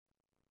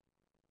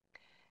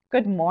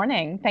Good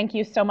morning. Thank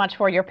you so much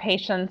for your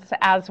patience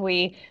as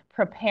we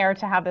prepare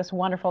to have this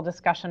wonderful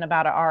discussion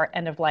about our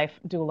end-of-life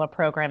doula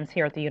programs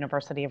here at the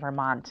University of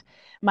Vermont.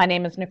 My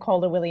name is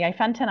Nicola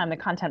Willie-Fenton. I'm the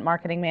Content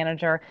Marketing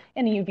Manager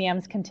in the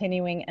UVM's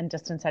Continuing and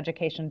Distance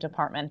Education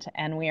Department,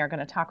 and we are going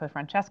to talk with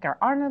Francesca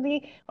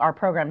Arnoldi, our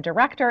Program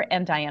Director,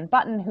 and Diane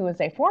Button, who is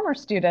a former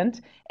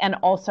student and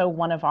also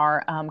one of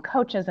our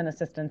coaches and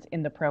assistants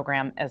in the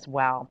program as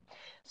well.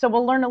 So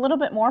we'll learn a little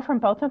bit more from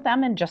both of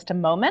them in just a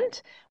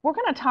moment. We're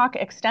going to talk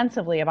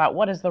extensively about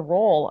what is the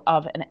role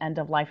of an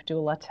end-of-life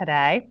doula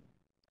today.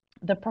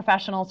 The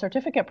professional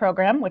certificate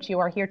program, which you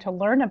are here to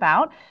learn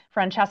about.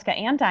 Francesca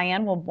and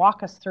Diane will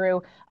walk us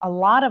through a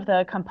lot of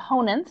the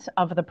components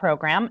of the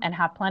program and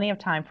have plenty of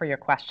time for your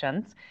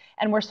questions.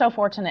 And we're so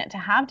fortunate to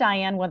have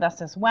Diane with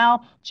us as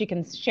well. She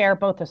can share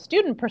both the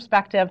student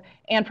perspective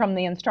and from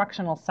the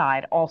instructional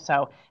side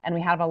also. And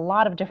we have a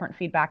lot of different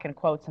feedback and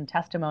quotes and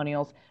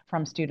testimonials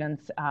from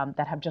students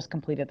that have just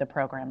completed the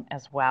program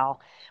as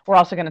well. We're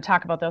also going to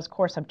talk about those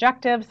course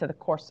objectives, so the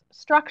course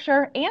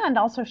structure, and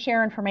also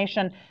share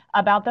information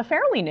about the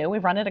fairly new,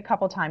 we've run it a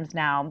couple times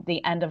now,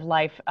 the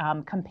end-of-life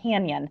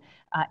companion,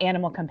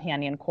 animal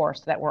companion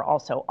course that we're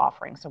also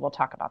offering. So we'll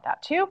talk about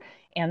that too,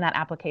 and that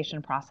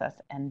application process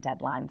and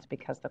deadlines,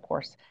 because the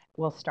course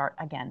will start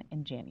again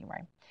in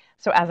January.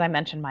 So as I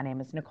mentioned, my name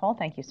is Nicole.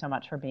 Thank you so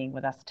much for being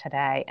with us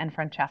today. And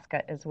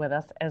Francesca is with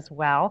us as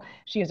well.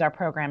 She is our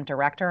program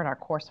director and our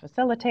course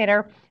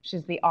facilitator.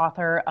 She's the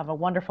author of a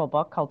wonderful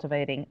book,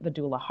 Cultivating the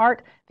Doula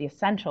Heart, The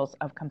Essentials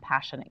of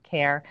Compassionate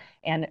Care,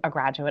 and a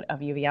graduate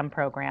of UVM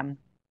program.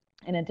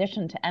 In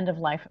addition to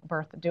end-of-life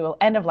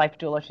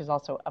doula, she's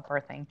also a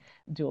birthing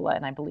doula,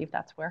 and I believe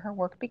that's where her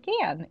work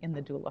began, in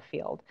the doula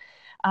field.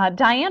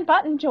 Diane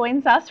Button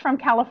joins us from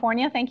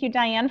California. Thank you,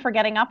 Diane, for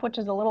getting up, which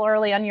is a little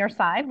early on your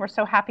side. We're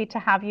so happy to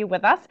have you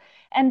with us.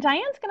 And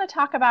Diane's going to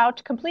talk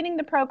about completing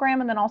the program,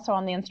 and then also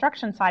on the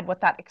instruction side,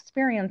 what that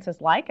experience is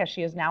like, as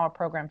she is now a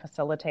program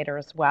facilitator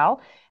as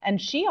well.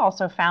 And she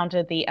also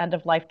founded the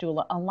End-of-Life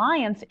Doula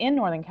Alliance in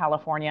Northern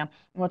California.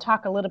 And we'll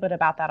talk a little bit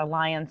about that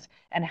alliance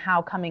and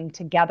how coming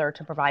together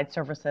to provide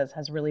services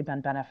has really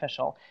been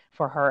beneficial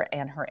for her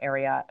and her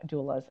area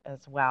doulas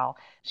as well.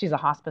 She's a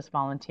hospice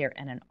volunteer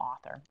and an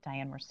author.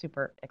 Diane, we're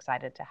super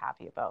excited to have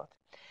you both.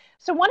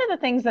 So one of the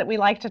things that we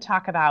like to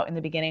talk about in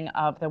the beginning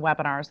of the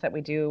webinars that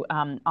we do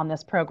on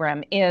this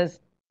program is,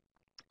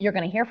 you're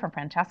going to hear from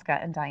Francesca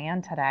and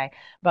Diane today,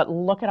 but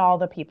look at all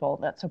the people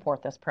that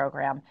support this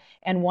program.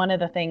 And one of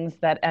the things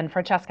that, and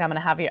Francesca, I'm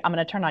going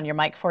to turn on your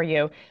mic for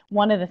you.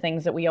 One of the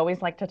things that we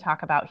always like to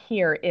talk about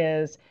here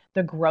is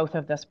the growth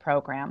of this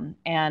program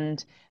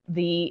and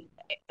the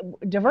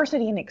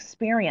diversity and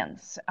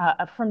experience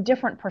from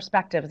different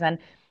perspectives. And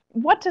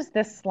what does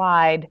this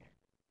slide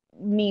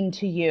mean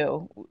to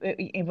you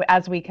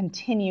as we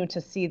continue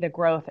to see the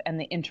growth and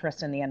the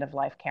interest in the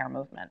end-of-life care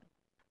movement?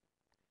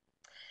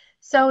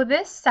 So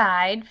this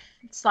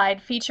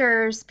slide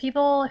features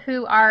people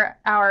who are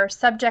our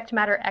subject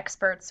matter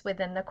experts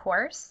within the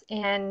course,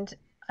 and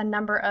a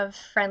number of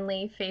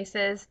friendly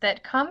faces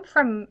that come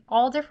from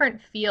all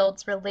different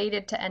fields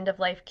related to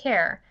end-of-life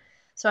care.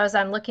 So as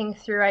I'm looking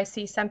through, I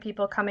see some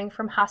people coming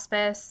from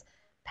hospice,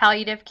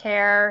 palliative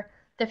care,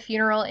 the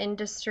funeral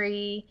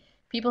industry,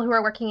 people who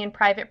are working in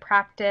private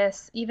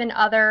practice, even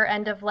other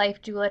end-of-life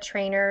doula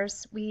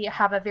trainers. We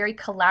have a very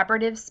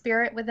collaborative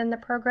spirit within the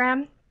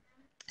program.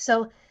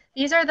 So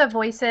these are the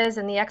voices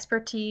and the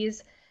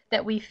expertise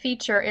that we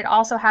feature. It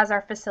also has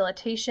our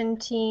facilitation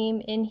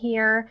team in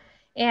here.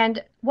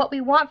 And what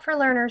we want for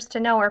learners to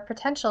know, or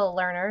potential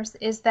learners,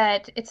 is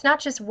that it's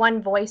not just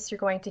one voice you're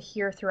going to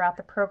hear throughout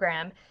the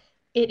program.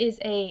 It is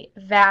a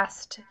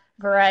vast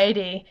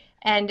variety,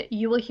 and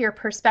you will hear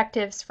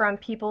perspectives from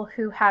people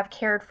who have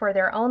cared for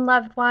their own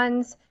loved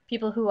ones,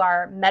 people who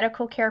are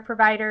medical care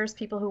providers,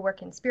 people who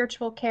work in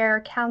spiritual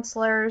care,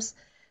 counselors,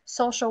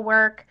 social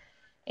work,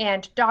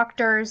 and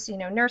doctors,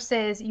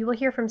 nurses. You will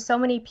hear from so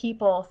many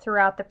people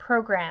throughout the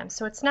program.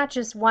 So it's not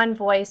just one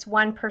voice,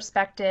 one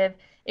perspective.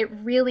 It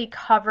really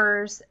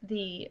covers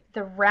the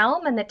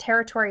realm and the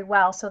territory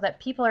well, so that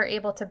people are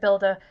able to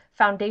build a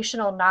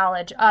foundational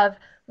knowledge of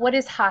what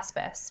is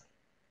hospice,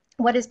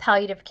 what is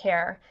palliative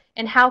care,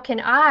 and how can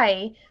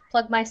I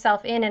plug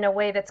myself in a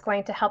way that's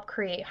going to help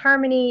create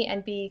harmony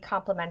and be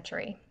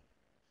complementary.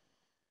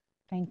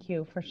 Thank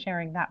you for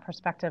sharing that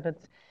perspective.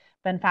 It's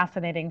been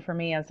fascinating for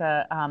me as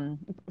a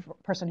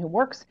person who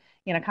works,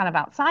 kind of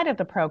outside of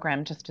the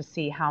program, just to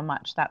see how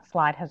much that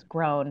slide has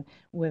grown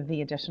with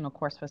the additional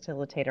course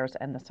facilitators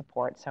and the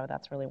support. So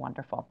that's really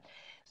wonderful.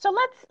 So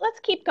let's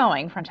keep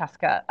going,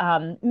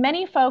 Francesca.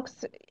 Many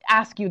folks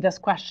ask you this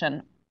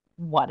question: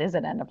 what is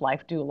an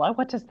end-of-life doula?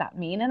 What does that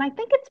mean? And I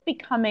think it's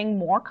becoming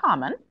more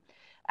common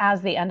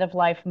as the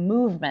end-of-life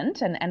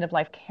movement and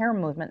end-of-life care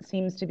movement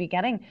seems to be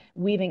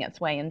weaving its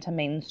way into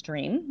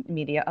mainstream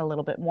media a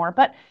little bit more.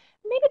 But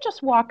maybe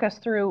just walk us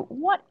through,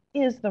 what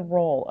is the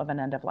role of an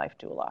end-of-life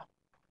doula?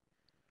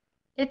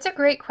 It's a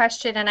great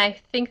question, and I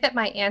think that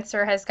my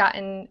answer has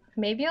gotten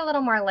maybe a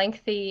little more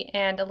lengthy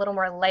and a little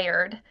more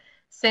layered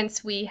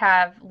since we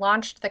have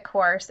launched the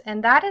course,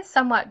 and that is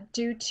somewhat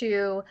due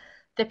to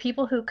the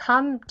people who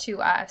come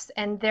to us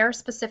and their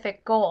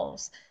specific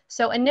goals.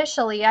 So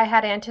initially, I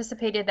had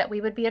anticipated that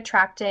we would be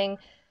attracting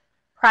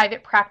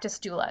private practice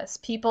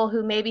doulas, people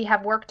who maybe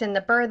have worked in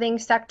the birthing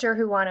sector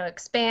who want to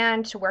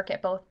expand to work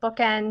at both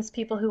bookends,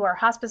 people who are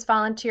hospice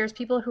volunteers,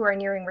 people who are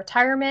nearing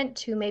retirement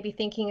who may be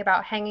thinking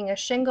about hanging a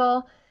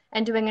shingle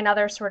and doing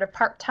another sort of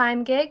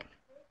part-time gig.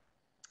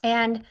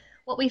 And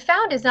what we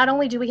found is not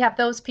only do we have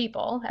those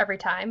people every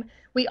time,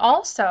 we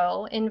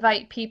also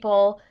invite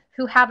people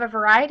who have a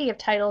variety of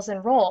titles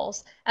and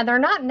roles, and they're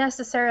not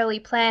necessarily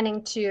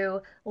planning to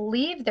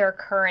leave their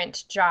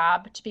current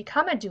job to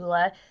become a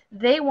doula.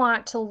 They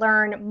want to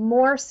learn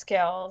more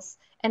skills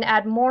and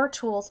add more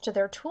tools to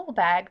their tool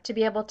bag to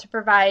be able to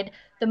provide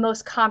the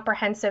most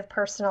comprehensive,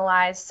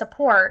 personalized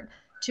support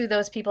to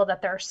those people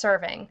that they're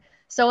serving.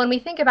 So when we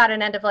think about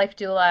an end-of-life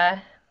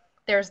doula,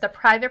 there's the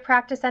private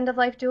practice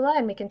end-of-life doula,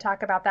 and we can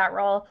talk about that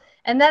role.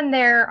 And then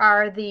there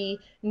are the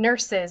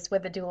nurses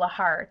with a doula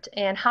heart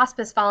and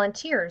hospice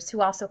volunteers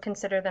who also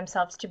consider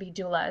themselves to be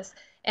doulas,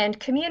 and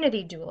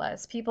community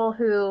doulas, people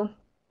who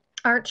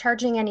aren't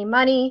charging any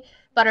money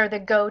but are the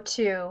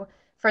go-to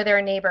for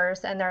their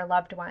neighbors and their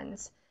loved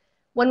ones.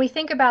 When we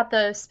think about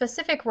the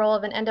specific role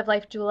of an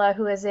end-of-life doula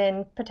who is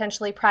in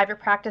potentially private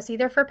practice,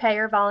 either for pay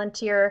or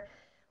volunteer,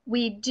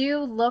 we do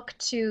look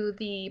to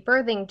the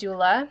birthing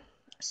doula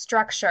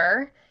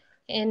structure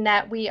in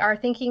that we are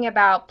thinking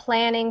about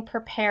planning,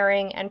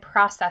 preparing, and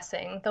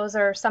processing. Those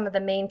are some of the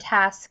main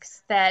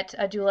tasks that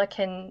a doula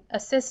can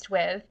assist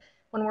with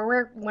when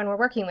we're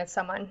working with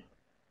someone.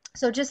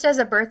 So just as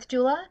a birth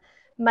doula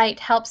might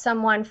help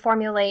someone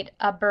formulate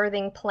a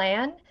birthing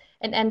plan,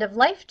 an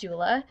end-of-life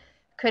doula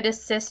could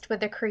assist with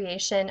the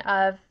creation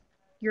of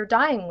your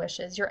dying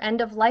wishes, your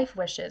end-of-life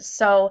wishes.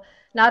 So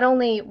not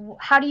only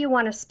how do you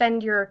want to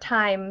spend your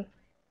time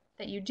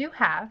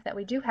that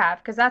we do have,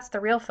 because that's the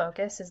real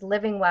focus, is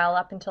living well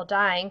up until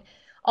dying.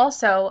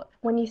 Also,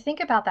 when you think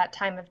about that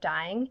time of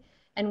dying,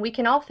 and we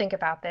can all think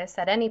about this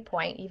at any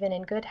point, even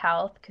in good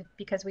health,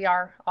 because we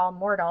are all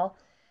mortal,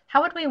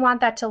 how would we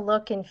want that to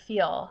look and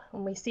feel?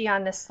 When we see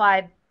on this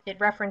slide, it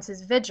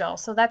references vigil.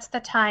 So that's the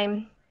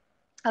time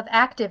of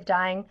active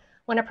dying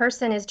when a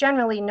person is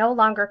generally no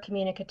longer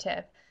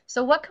communicative.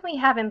 So what can we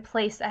have in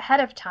place ahead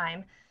of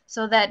time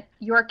so that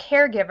your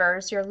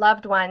caregivers, your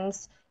loved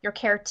ones, your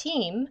care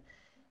team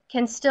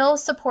can still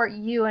support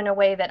you in a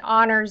way that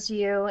honors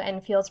you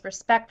and feels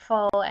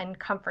respectful and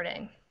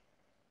comforting?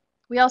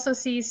 We also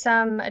see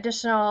some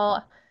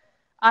additional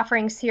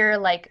offerings here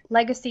like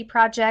legacy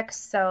projects.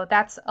 So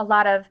that's a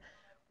lot of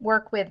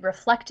work with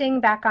reflecting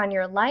back on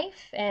your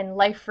life and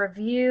life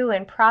review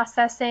and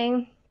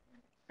processing.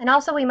 And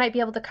also we might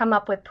be able to come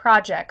up with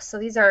projects. So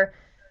these are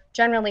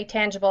generally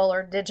tangible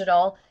or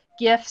digital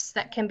gifts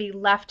that can be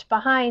left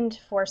behind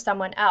for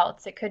someone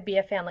else. It could be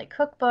a family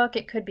cookbook,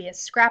 it could be a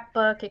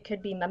scrapbook, it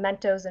could be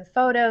mementos and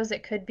photos,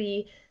 it could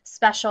be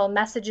special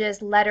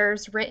messages,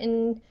 letters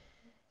written,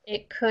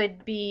 it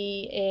could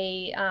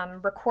be a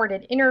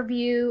recorded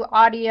interview,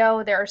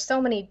 audio. There are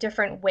so many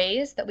different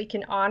ways that we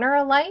can honor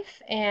a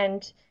life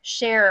and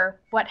share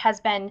what has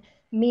been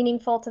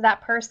meaningful to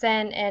that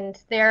person and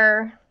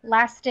their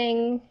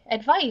lasting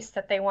advice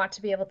that they want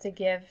to be able to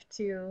give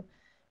to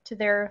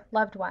their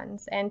loved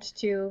ones and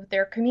to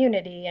their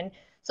community. And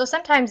so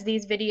sometimes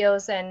these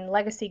videos and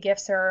legacy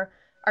gifts are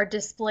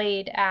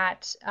displayed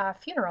at a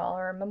funeral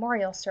or a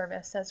memorial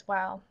service as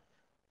well.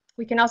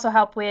 We can also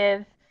help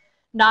with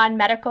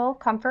non-medical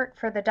comfort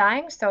for the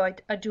dying. So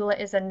a doula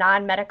is a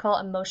non-medical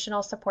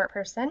emotional support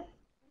person,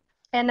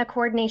 and the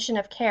coordination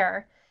of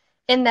care,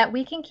 in that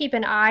we can keep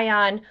an eye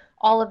on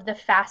all of the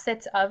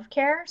facets of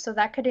care. So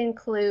that could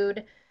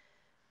include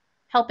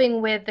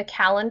helping with the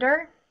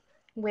calendar,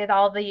 with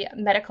all the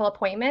medical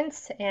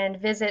appointments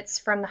and visits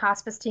from the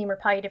hospice team or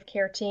palliative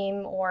care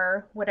team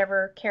or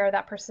whatever care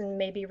that person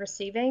may be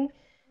receiving.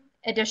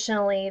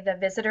 Additionally, the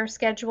visitor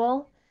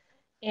schedule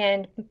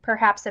and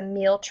perhaps a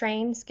meal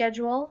train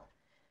schedule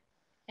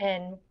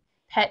and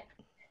pet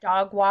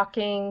dog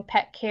walking,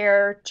 pet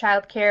care,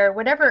 child care,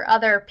 whatever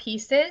other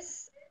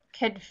pieces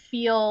could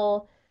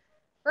feel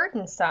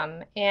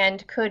burdensome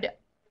and could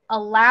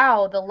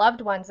allow the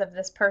loved ones of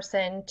this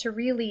person to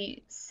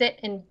really sit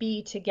and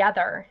be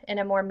together in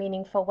a more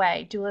meaningful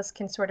way. Doulas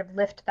can sort of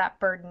lift that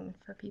burden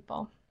for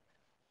people.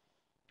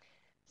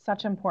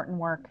 Such important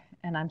work,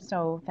 and I'm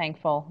so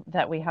thankful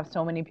that we have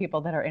so many people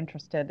that are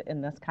interested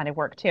in this kind of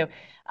work too.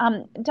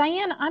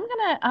 Diane, I'm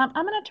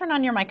gonna turn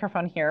on your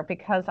microphone here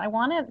because I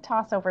want to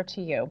toss over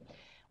to you.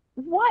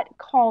 What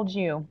called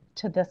you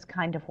to this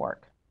kind of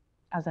work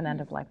as an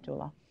end-of-life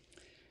doula?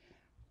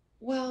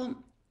 Well,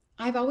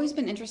 I've always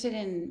been interested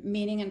in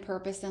meaning and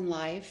purpose in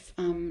life.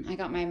 I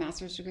got my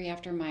master's degree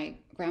after my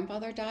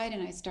grandfather died,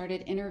 and I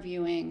started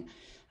interviewing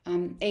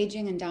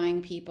aging and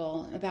dying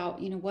people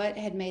about, what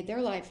had made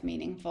their life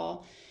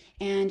meaningful.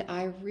 And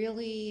I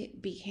really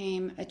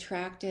became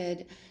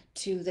attracted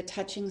to the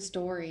touching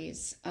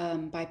stories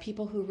by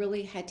people who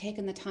really had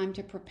taken the time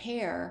to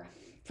prepare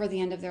for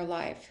the end of their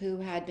life, who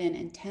had been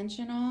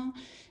intentional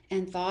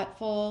and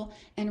thoughtful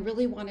and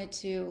really wanted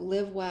to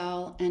live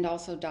well and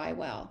also die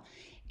well.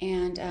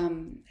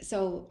 And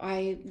so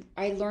I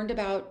learned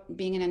about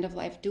being an end of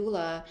life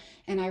doula,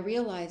 and I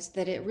realized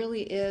that it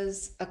really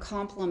is a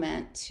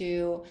complement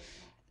to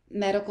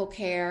medical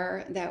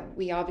care that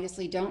we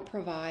obviously don't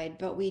provide,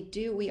 but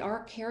we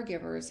are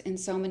caregivers in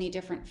so many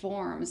different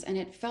forms. And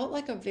it felt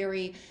like a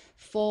very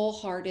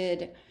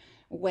full-hearted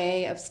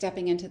way of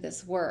stepping into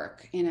this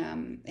work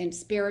in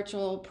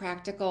spiritual,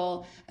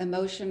 practical,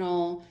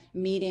 emotional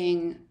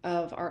meeting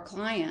of our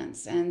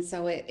clients. And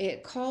so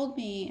it called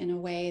me in a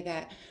way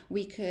that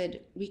we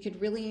could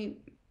really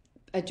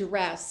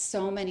address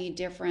so many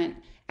different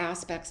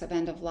aspects of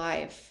end of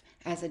life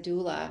as a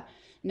doula,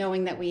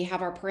 knowing that we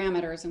have our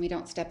parameters and we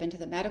don't step into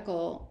the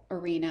medical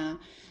arena.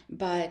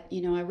 But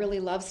I really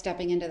love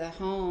stepping into the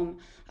home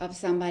of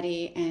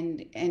somebody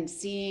and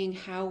seeing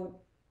how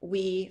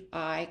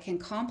I can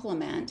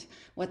complement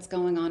what's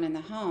going on in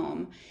the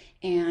home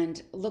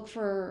and look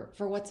for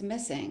what's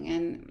missing.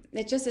 And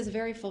it just is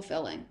very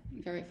fulfilling,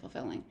 very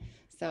fulfilling.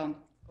 So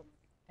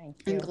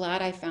Thank I'm you.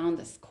 glad I found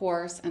this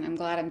course, and I'm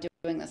glad I'm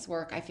doing this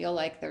work. I feel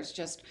like there's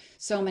just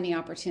so many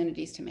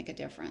opportunities to make a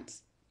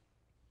difference.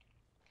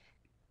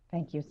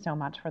 Thank you so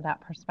much for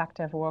that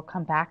perspective. We'll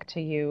come back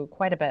to you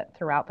quite a bit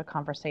throughout the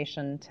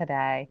conversation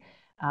today,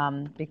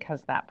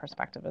 because that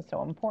perspective is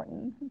so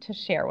important to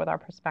share with our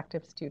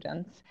prospective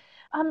students.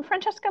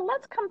 Francesca,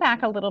 let's come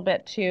back a little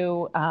bit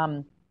to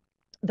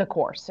the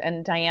course.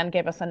 And Diane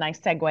gave us a nice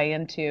segue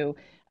into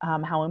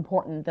how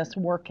important this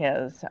work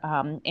is,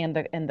 and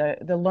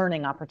the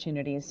learning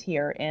opportunities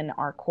here in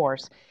our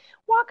course.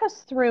 Walk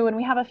us through, and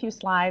we have a few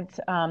slides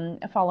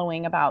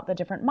following about the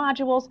different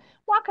modules.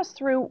 Walk us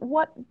through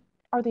what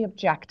are the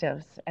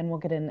objectives, and we'll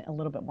get in a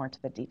little bit more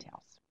to the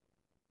details.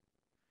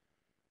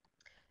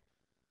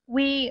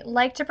 We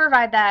like to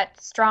provide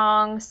that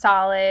strong,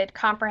 solid,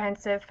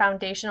 comprehensive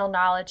foundational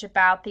knowledge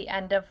about the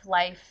end of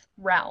life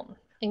realm,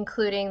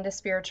 including the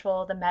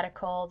spiritual, the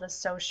medical, the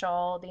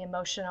social, the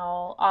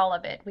emotional, all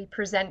of it. We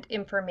present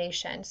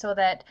information so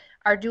that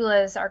our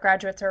doulas, our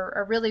graduates,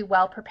 are really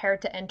well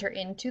prepared to enter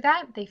into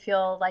that. They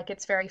feel like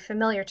it's very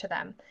familiar to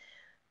them.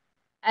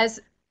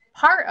 As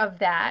part of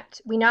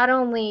that, we not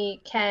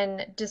only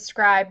can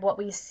describe what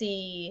we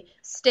see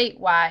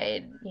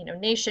statewide,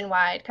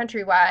 nationwide,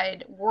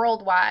 countrywide,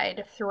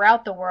 worldwide,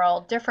 throughout the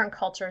world, different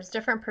cultures,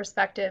 different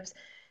perspectives.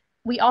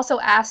 We also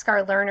ask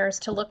our learners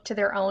to look to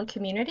their own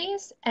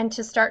communities and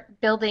to start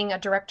building a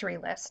directory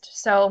list.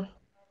 So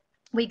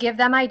we give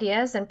them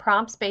ideas and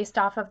prompts based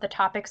off of the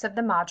topics of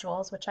the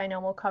modules, which I know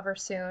we'll cover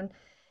soon.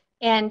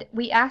 And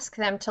we ask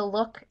them to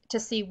look to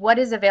see what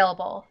is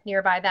available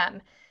nearby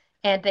them.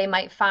 And they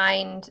might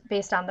find,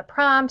 based on the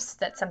prompts,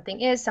 that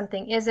something is,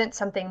 something isn't,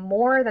 something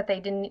more that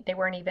they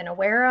weren't even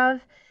aware of.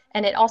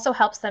 And it also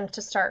helps them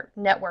to start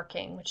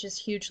networking, which is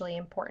hugely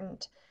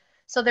important.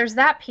 So there's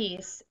that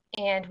piece,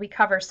 and we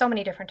cover so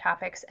many different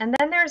topics. And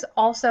then there's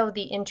also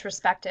the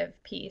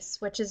introspective piece,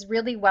 which is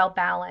really well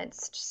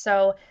balanced.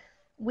 So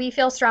we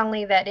feel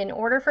strongly that in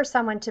order for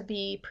someone to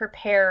be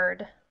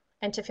prepared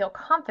and to feel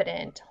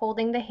confident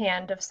holding the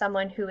hand of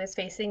someone who is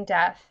facing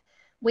death,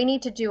 we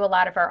need to do a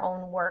lot of our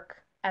own work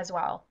as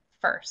well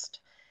first.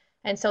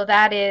 And so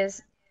that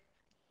is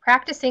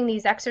practicing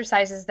these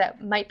exercises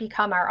that might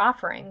become our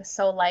offerings.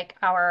 So like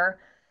our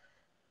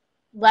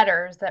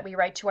letters that we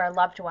write to our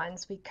loved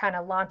ones, we kind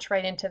of launch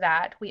right into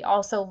that. We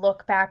also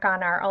look back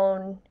on our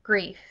own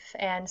grief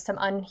and some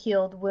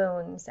unhealed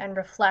wounds and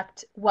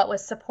reflect what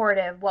was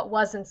supportive, what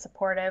wasn't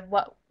supportive,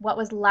 what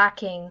was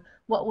lacking,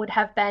 what would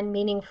have been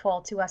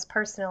meaningful to us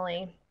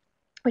personally.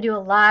 We do a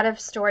lot of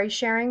story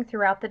sharing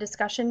throughout the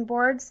discussion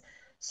boards.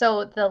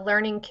 So the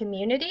learning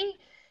community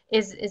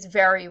is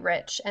very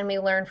rich, and we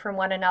learn from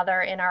one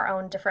another in our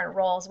own different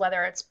roles,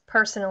 whether it's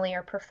personally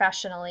or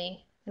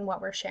professionally in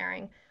what we're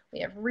sharing.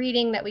 We have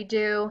reading that we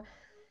do,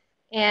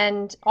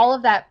 and all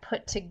of that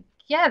put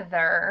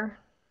together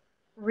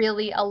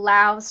really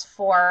allows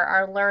for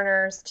our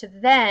learners to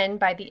then,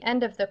 by the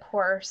end of the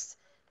course,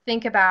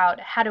 think about,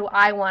 how do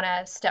I want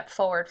to step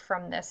forward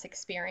from this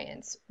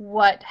experience?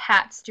 What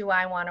hats do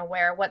I want to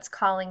wear? What's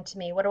calling to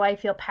me? What do I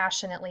feel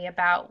passionately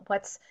about?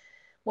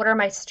 What are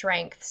my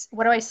strengths?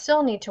 What do I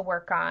still need to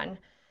work on?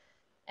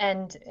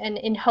 And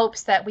in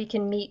hopes that we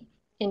can meet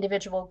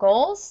individual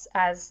goals,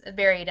 as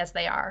varied as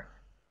they are.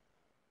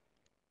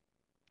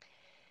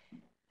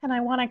 And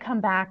I want to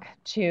come back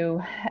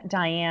to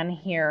Diane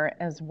here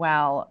as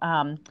well.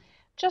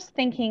 Just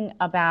thinking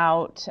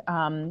about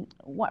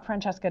what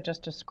Francesca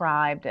just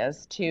described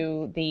as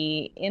to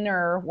the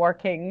inner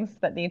workings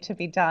that need to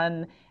be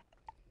done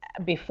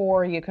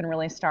before you can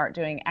really start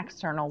doing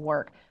external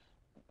work.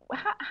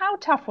 How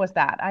tough was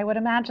that? I would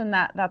imagine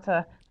that that's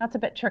a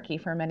bit tricky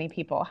for many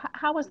people.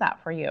 How was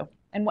that for you?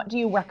 And what do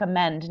you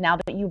recommend now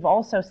that you've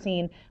also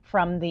seen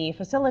from the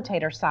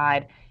facilitator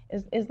side?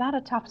 Is that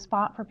a tough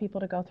spot for people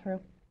to go through?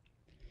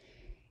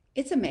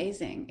 It's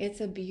amazing.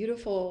 It's a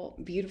beautiful,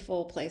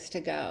 beautiful place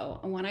to go.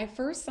 And when I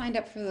first signed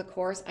up for the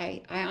course,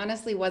 I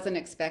honestly wasn't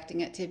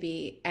expecting it to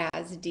be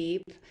as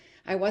deep.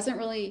 I wasn't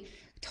really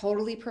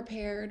totally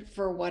prepared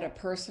for what a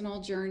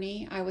personal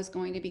journey I was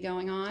going to be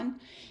going on.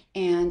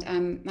 And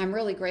I'm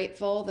really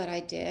grateful that I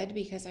did,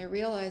 because I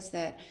realized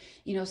that,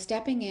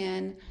 stepping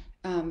in,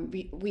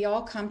 we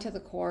all come to the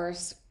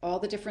course, all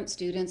the different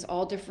students,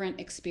 all different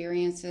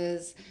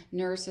experiences,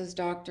 nurses,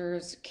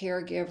 doctors,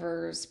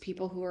 caregivers,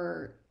 people who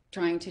are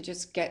trying to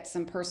just get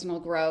some personal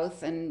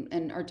growth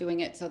and are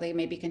doing it so they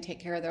maybe can take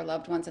care of their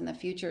loved ones in the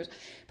future.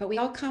 But we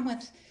all come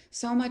with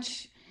so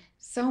much,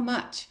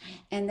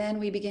 and then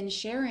we begin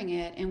sharing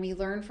it and we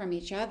learn from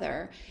each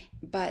other.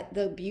 But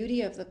the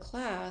beauty of the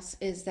class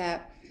is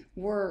that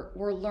we're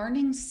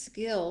learning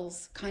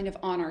skills kind of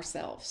on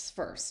ourselves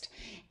first.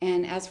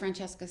 And as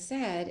Francesca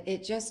said,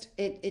 it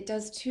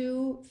does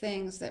two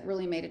things that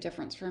really made a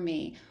difference for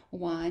me.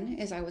 One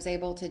is I was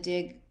able to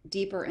dig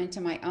deeper into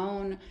my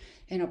own,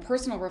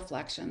 personal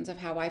reflections of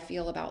how I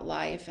feel about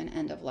life and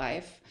end of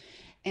life.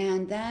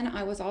 And then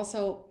I was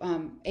also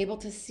able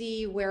to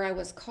see where I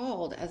was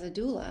called as a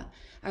doula.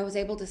 I was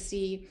able to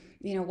see,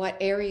 what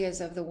areas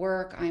of the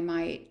work I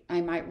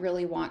might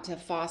really want to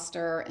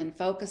foster and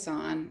focus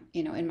on,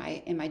 in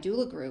my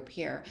doula group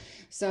here.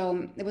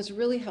 So it was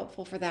really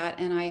helpful for that.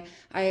 And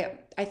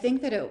I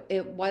think that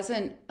it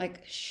wasn't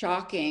like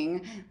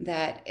shocking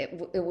that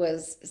it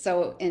was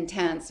so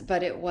intense,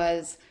 but it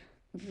was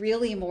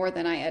really more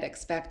than I had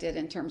expected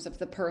in terms of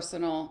the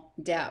personal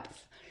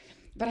depth.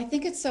 But I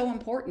think it's so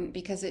important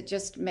because it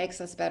just makes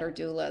us better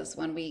doulas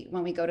when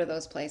we go to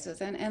those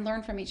places and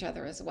learn from each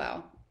other as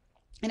well.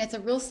 And it's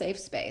a real safe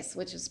space,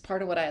 which is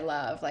part of what I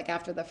love. Like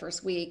after the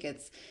first week,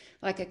 it's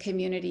like a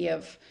community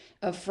of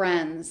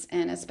friends,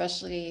 and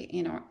especially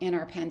in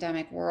our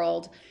pandemic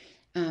world,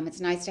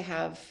 it's nice to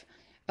have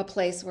a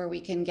place where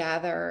we can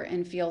gather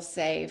and feel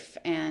safe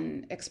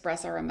and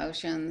express our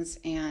emotions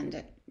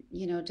and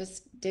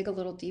just dig a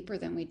little deeper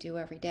than we do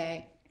every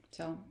day.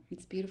 So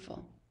it's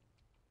beautiful.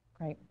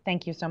 Great.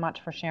 Thank you so much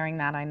for sharing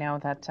that. I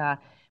know that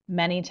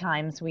many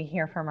times we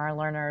hear from our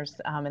learners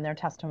in their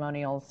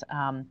testimonials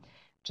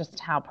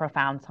just how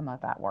profound some of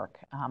that work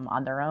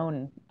on their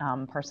own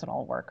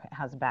personal work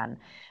has been.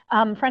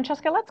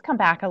 Francesca, let's come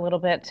back a little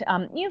bit.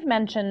 You've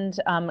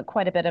mentioned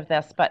quite a bit of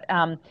this, but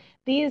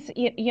these,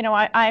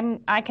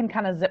 I can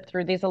kind of zip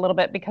through these a little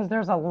bit because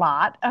there's a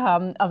lot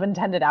of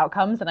intended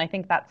outcomes, and I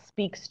think that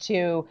speaks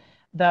to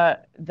the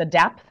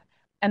depth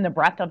and the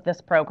breadth of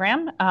this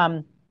program.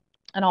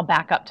 And I'll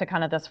back up to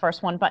kind of this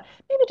first one, but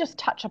maybe just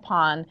touch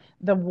upon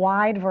the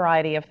wide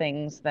variety of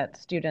things that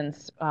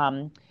students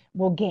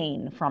will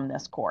gain from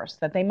this course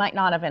that they might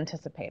not have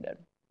anticipated.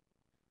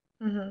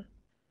 Mm-hmm.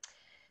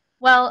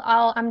 Well,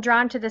 I'm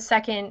drawn to the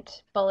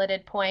second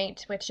bulleted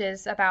point, which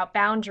is about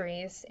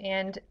boundaries.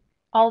 And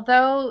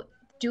although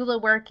doula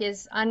work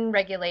is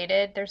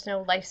unregulated, there's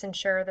no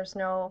licensure, there's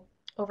no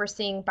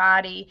overseeing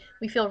body,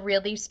 we feel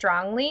really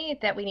strongly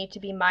that we need to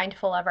be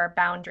mindful of our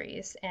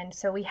boundaries. And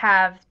so we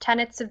have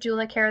tenets of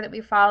doula care that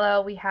we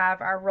follow. We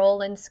have our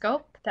role and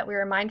scope that we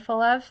are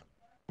mindful of.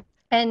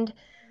 And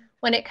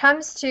when it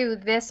comes to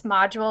this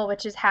module,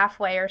 which is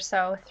halfway or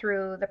so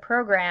through the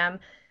program,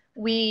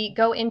 we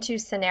go into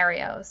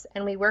scenarios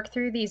and we work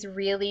through these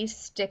really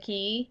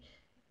sticky,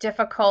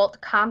 difficult,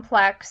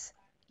 complex,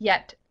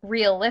 yet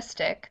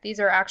realistic,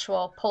 these are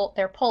actual,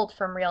 they're pulled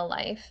from real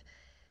life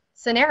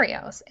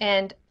scenarios,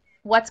 and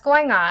what's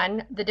going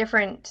on, the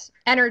different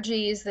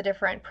energies, the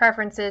different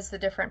preferences, the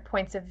different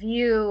points of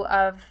view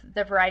of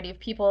the variety of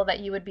people that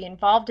you would be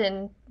involved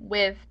in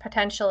with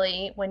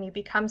potentially when you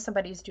become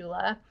somebody's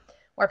doula,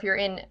 or if you're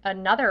in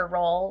another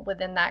role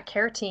within that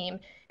care team,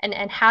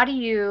 and how do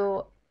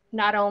you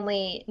not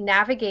only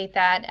navigate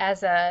that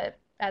as a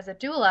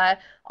doula,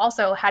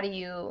 also how do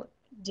you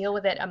deal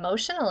with it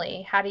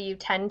emotionally? How do you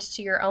tend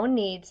to your own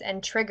needs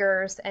and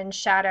triggers and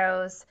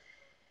shadows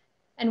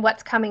and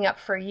what's coming up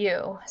for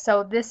you?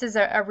 So this is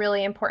a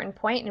really important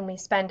point, and we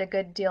spend a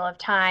good deal of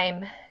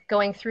time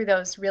going through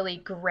those really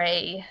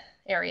gray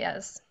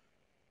areas.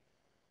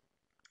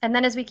 And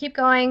then as we keep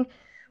going,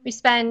 we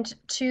spend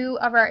 2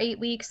 of our 8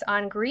 weeks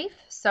on grief.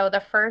 So the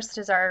first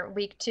is our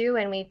week 2,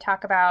 and we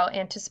talk about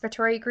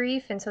anticipatory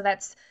grief. And so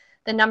that's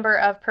the number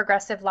of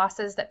progressive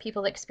losses that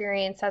people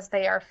experience as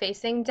they are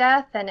facing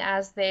death and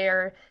as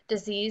their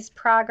disease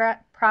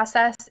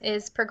process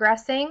is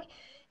progressing.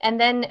 And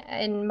then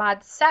in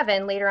Mod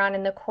 7, later on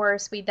in the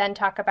course, we then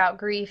talk about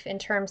grief in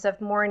terms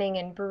of mourning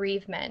and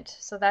bereavement.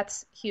 So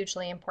that's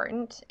hugely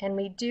important. And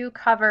we do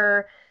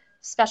cover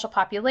special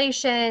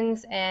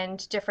populations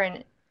and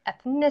different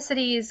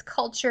ethnicities,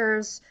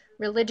 cultures,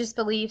 religious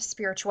beliefs,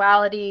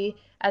 spirituality,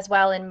 as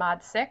well in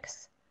Mod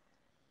 6.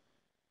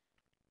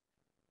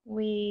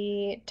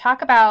 We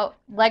talk about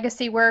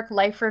legacy work,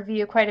 life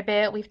review quite a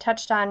bit. We've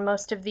touched on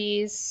most of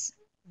these.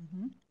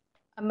 Mm-hmm.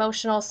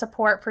 Emotional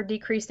support for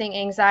decreasing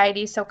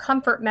anxiety, so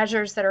comfort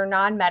measures that are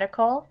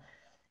non-medical,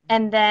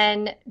 and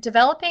then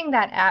developing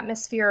that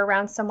atmosphere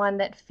around someone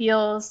that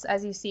feels,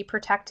 as you see,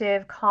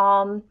 protective,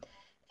 calm,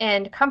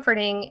 and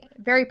comforting,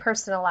 very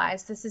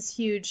personalized. This is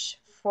huge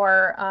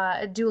for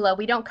a doula.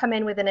 We don't come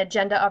in with an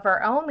agenda of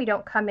our own. We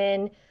don't come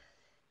in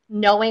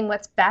knowing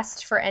what's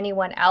best for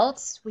anyone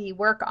else. We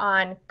work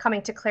on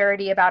coming to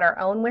clarity about our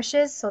own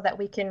wishes so that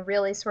we can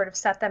really sort of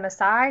set them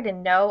aside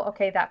and know,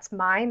 okay, that's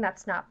mine,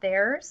 that's not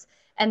theirs.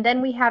 And then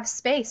we have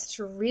space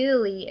to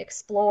really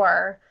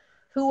explore,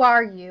 who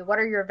are you? What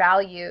are your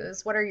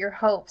values? What are your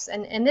hopes?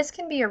 And this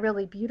can be a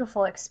really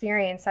beautiful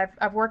experience.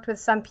 I've worked with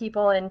some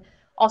people and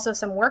also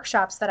some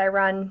workshops that I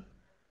run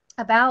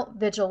about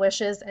vigil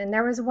wishes. And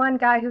there was one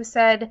guy who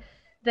said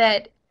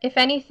that if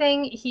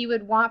anything, he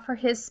would want for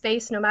his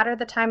space, no matter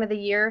the time of the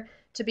year,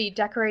 to be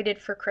decorated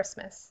for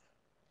Christmas.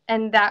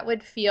 And that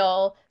would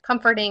feel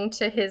comforting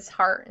to his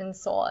heart and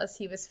soul as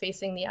he was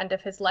facing the end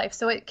of his life.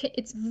 So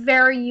it's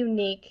very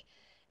unique,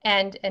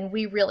 and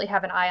we really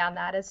have an eye on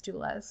that as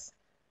doulas.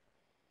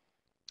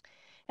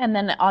 And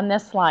then on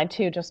this slide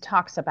too, just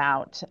talks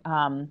about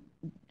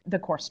the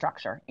course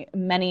structure.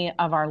 Many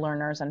of our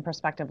learners and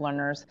prospective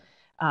learners,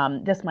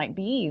 this might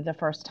be the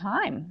first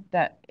time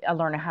that a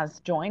learner has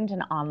joined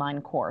an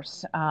online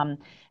course.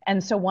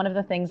 And so one of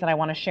the things that I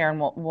want to share, and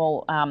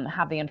we'll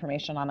have the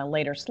information on a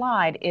later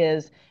slide,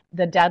 is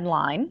the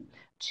deadline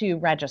to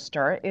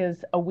register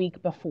is a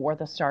week before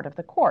the start of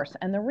the course.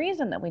 And the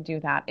reason that we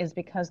do that is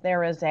because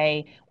there is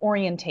a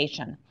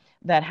orientation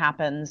that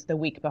happens the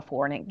week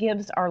before, and it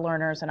gives our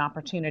learners an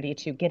opportunity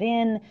to get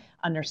in,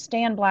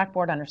 understand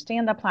Blackboard,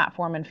 understand the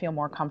platform, and feel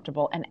more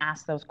comfortable and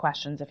ask those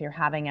questions if you're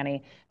having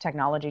any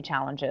technology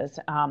challenges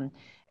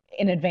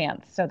in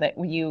advance, so that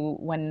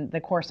when the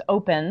course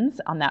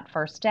opens on that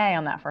first day,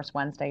 on that first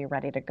Wednesday, you're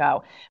ready to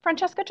go.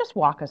 Francesca, just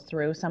walk us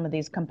through some of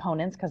these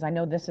components, because I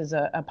know this is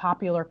a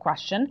popular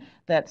question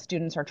that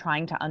students are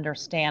trying to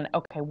understand.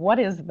 Okay, what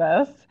is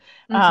this?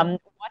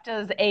 What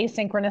does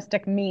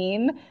asynchronistic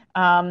mean?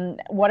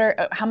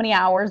 How many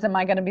hours am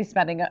I going to be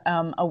spending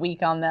a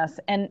week on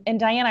this? And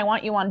Diane, I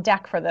want you on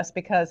deck for this,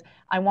 because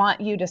I want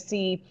you to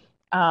see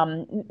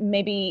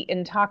maybe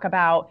and talk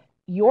about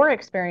your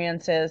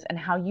experiences and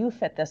how you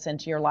fit this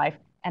into your life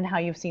and how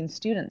you've seen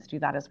students do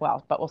that as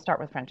well. But we'll start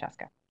with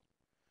Francesca.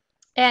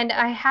 And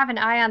I have an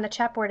eye on the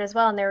chat board as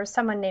well, and there was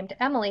someone named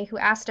Emily who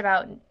asked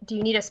about, do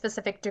you need a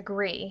specific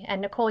degree?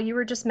 And Nicole, you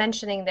were just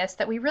mentioning this,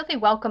 that we really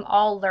welcome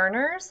all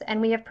learners,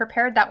 and we have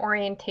prepared that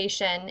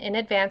orientation in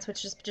advance,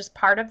 which is just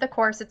part of the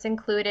course. It's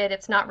included,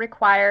 it's not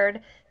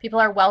required. People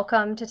are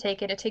welcome to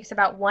take it. It takes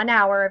about 1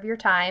 hour of your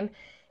time.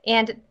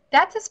 And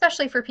that's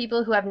especially for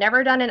people who have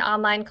never done an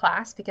online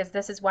class, because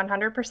this is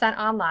 100%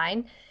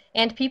 online,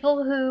 and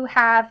people who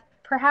have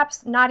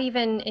perhaps not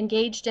even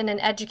engaged in an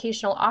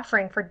educational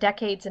offering for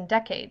decades and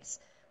decades.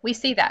 We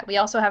see that. We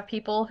also have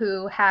people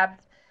who have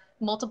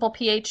multiple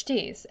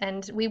PhDs,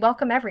 and we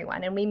welcome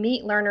everyone, and we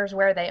meet learners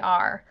where they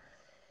are.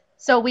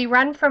 So we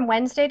run from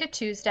Wednesday to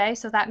Tuesday,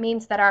 so that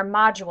means that our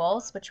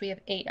modules, which we have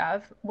 8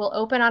 of, will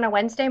open on a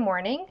Wednesday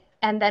morning,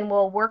 and then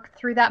we'll work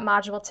through that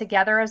module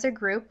together as a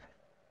group,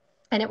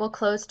 and it will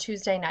close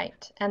Tuesday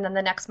night. And then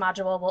the next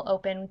module will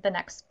open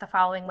the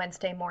following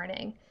Wednesday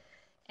morning.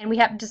 And we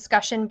have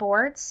discussion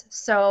boards.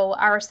 So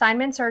our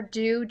assignments are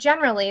due,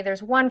 generally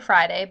there's one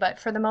Friday, but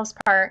for the most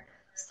part,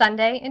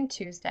 Sunday and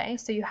Tuesday.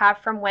 So you have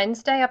from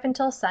Wednesday up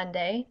until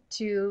Sunday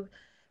to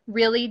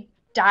really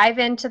dive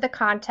into the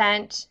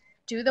content,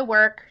 do the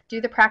work,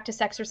 do the practice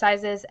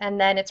exercises, and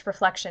then it's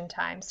reflection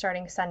time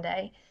starting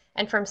Sunday.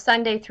 And from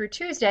Sunday through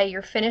Tuesday,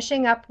 you're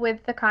finishing up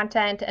with the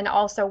content and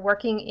also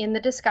working in the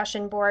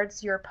discussion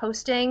boards. You're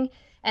posting,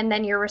 and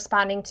then you're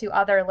responding to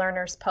other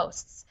learners'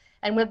 posts.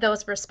 And with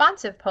those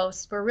responsive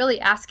posts, we're really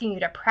asking you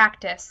to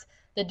practice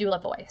the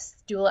doula voice,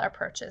 doula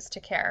approaches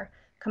to care,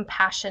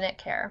 compassionate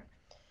care.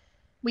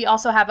 We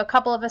also have a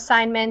couple of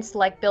assignments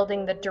like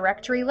building the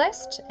directory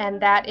list,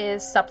 and that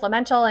is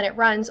supplemental, and it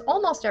runs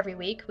almost every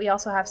week. We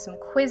also have some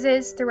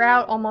quizzes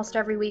throughout almost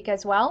every week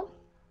as well.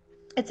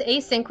 It's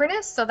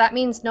asynchronous, so that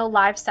means no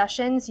live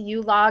sessions.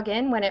 You log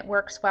in when it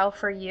works well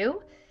for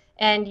you,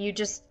 and you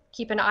just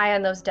keep an eye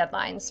on those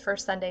deadlines for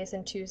Sundays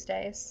and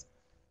Tuesdays.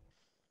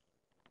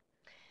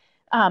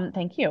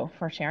 Thank you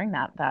for sharing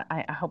that.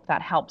 I hope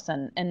that helps,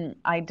 and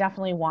I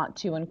definitely want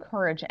to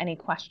encourage any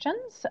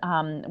questions.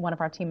 One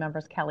of our team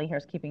members, Kelly, here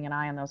is keeping an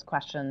eye on those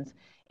questions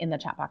in the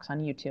chat box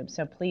on YouTube.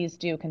 So please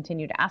do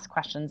continue to ask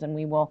questions, and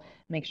we will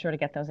make sure to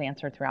get those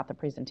answered throughout the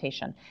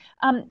presentation.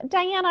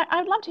 Diana,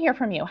 I'd love to hear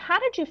from you. How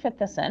did you fit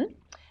this in?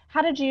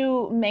 How did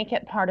you make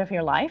it part of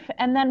your life?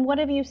 And then what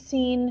have you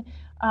seen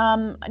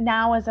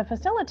now as a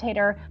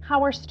facilitator?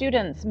 How are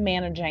students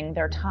managing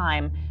their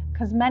time?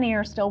 Because many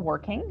are still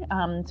working,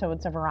 so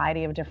it's a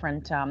variety of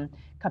different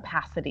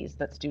capacities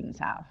that students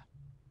have.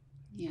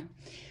 Yeah.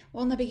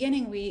 Well, in the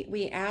beginning,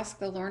 we ask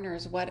the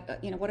learners what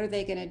are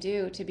they going to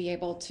do to be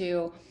able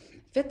to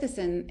fit this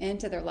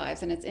into their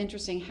lives. And it's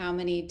interesting how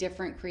many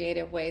different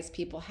creative ways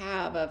people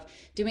have of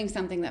doing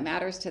something that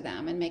matters to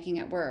them and making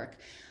it work.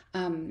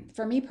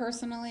 For me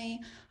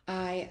personally,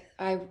 I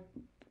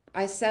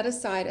I set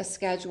aside a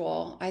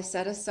schedule. I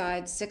set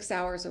aside 6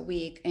 hours a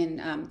week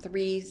in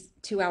three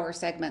 2-hour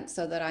segments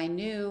so that I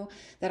knew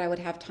that I would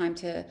have time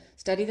to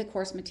study the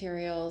course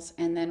materials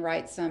and then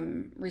write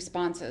some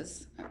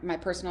responses, my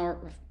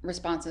personal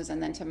responses,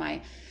 and then to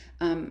my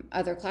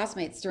other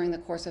classmates during the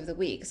course of the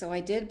week. So I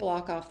did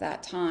block off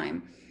that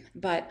time,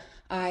 but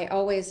I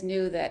always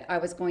knew that I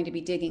was going to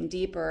be digging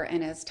deeper.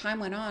 And as time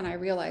went on, I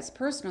realized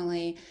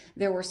personally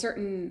there were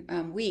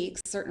certain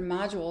weeks, certain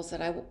modules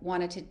that I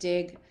wanted to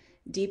dig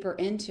deeper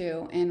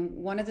into. And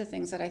one of the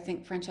things that I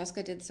think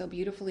Francesca did so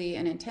beautifully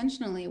and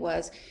intentionally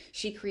was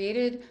she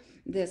created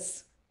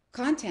this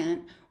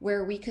content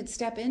where we could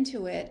step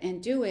into it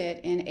and do it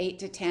in 8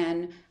 to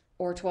 10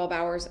 or 12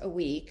 hours a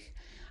week.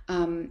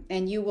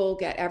 And you will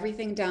get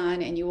everything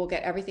done and you will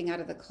get everything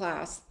out of the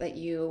class that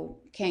you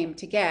came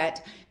to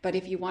get. But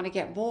if you want to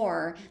get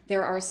more,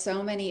 there are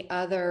so many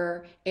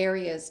other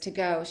areas to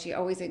go. She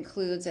always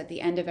includes at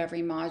the end of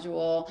every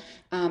module,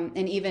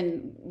 and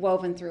even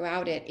woven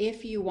throughout it,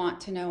 if you want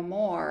to know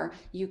more,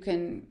 you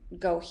can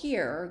go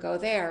here or go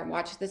there,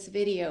 watch this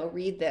video,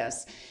 read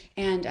this.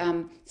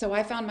 And so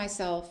I found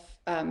myself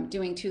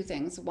doing two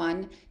things.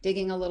 One,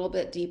 digging a little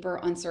bit deeper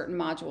on certain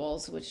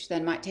modules, which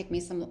then might take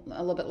me a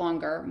little bit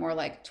longer, more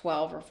like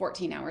 12 or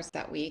 14 hours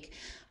that week,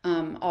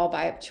 all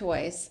by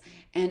choice.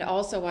 And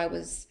also I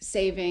was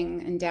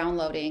saving and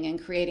downloading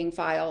and creating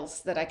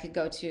files that I could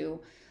go to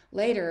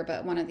later.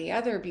 But one of the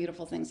other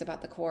beautiful things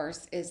about the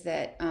course is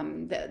that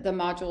the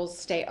modules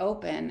stay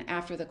open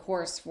after the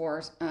course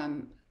for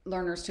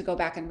learners to go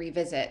back and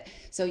revisit.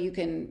 So you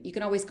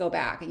can always go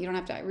back, and you don't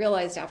have to. I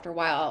realized after a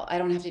while I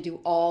don't have to do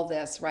all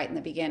this right in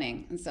the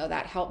beginning, and so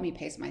that helped me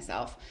pace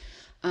myself.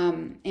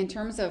 In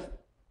terms of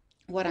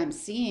what I'm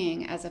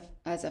seeing as a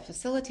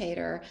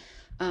facilitator,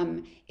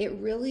 it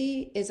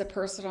really is a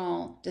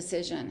personal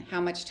decision how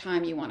much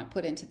time you want to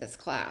put into this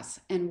class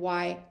and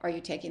why are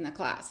you taking the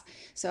class.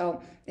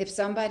 So if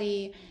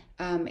somebody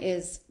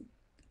is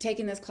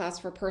taking this class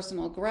for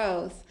personal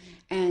growth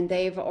and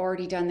they've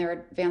already done their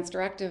advanced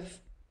directive,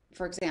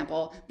 for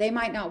example, they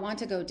might not want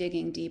to go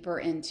digging deeper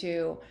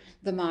into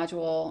the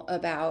module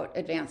about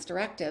advanced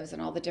directives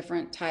and all the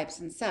different types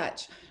and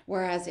such.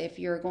 Whereas if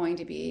you're going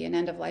to be an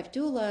end-of-life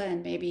doula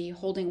and maybe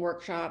holding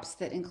workshops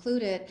that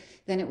include it,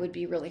 then it would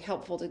be really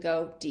helpful to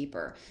go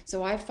deeper.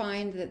 So I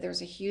find that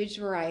there's a huge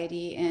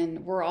variety,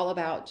 and we're all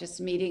about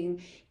just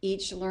meeting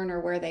each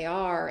learner where they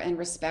are and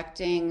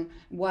respecting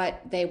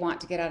what they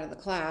want to get out of the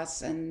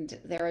class. And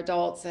they're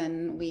adults,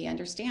 and we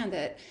understand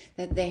that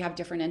they have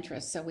different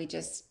interests. So we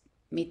just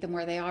meet them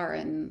where they are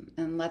and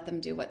let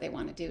them do what they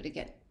want to do to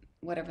get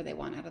whatever they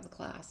want out of the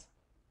class.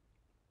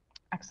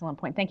 Excellent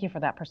point. Thank you for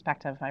that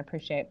perspective. I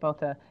appreciate both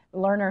the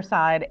learner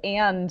side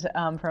and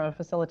from a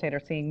facilitator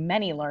seeing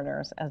many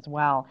learners as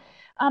well.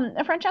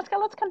 Francesca,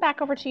 let's come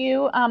back over to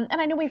you. And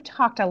I know we've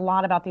talked a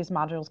lot about these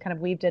modules, kind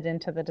of weaved it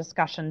into the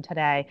discussion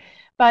today,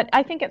 but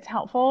I think it's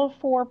helpful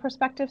for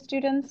prospective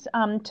students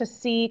to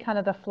see kind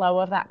of the flow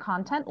of that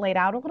content laid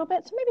out a little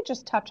bit. So maybe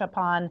just touch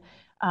upon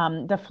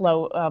the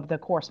flow of the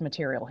course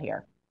material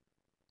here.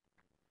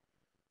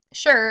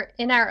 Sure.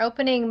 In our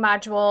opening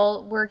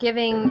module, we're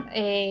giving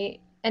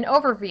an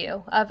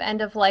overview of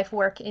end-of-life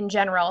work in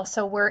general.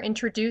 So we're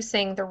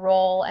introducing the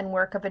role and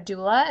work of a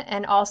doula,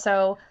 and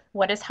also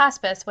what is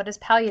hospice, what is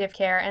palliative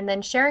care, and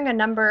then sharing a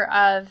number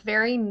of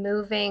very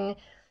moving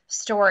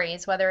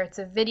stories, whether it's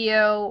a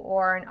video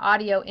or an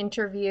audio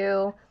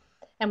interview.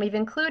 And we've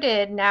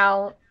included,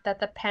 now that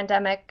the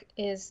pandemic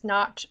is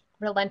not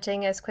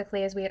relenting as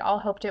quickly as we had all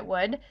hoped it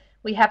would,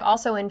 we have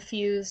also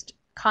infused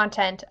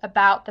content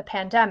about the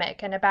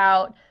pandemic and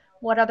about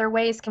what other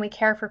ways can we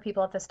care for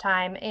people at this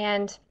time,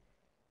 and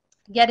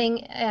getting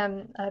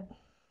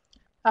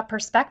a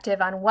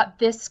perspective on what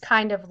this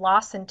kind of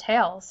loss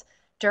entails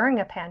during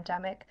a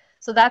pandemic.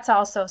 So that's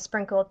also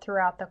sprinkled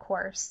throughout the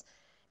course.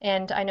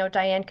 And I know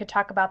Diane could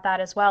talk about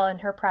that as well in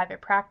her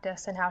private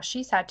practice and how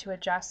she's had to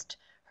adjust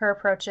her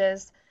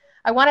approaches.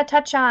 I want to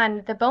touch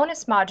on the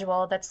bonus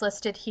module that's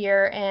listed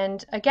here.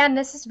 And again,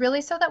 this is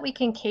really so that we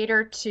can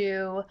cater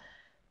to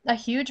a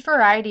huge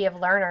variety of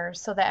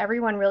learners so that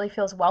everyone really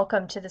feels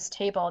welcome to this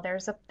table.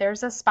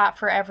 There's a spot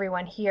for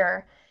everyone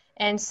here.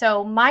 And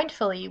so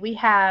mindfully, we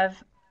have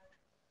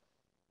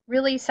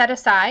really set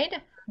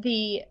aside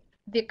the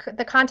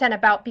content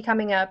about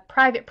becoming a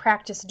private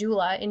practice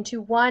doula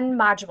into one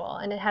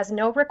module, and it has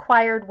no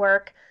required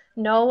work,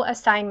 no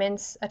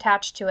assignments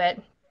attached to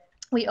it.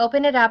 We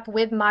open it up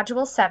with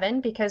module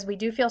 7 because we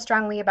do feel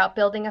strongly about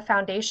building a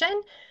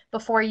foundation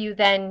before you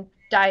then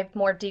dive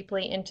more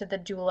deeply into the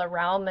doula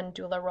realm and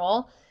doula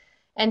role.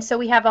 And so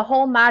we have a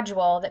whole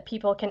module that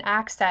people can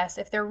access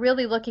if they're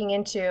really looking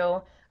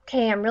into,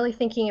 okay, I'm really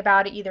thinking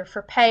about it either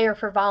for pay or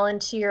for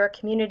volunteer,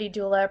 community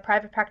doula,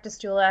 private practice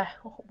doula,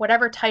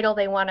 whatever title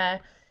they want to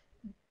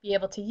be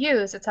able to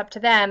use, it's up to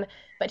them.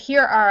 But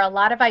here are a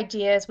lot of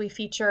ideas. We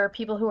feature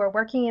people who are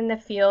working in the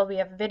field. We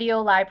have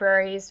video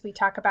libraries. We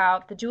talk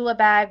about the doula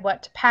bag,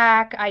 what to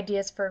pack,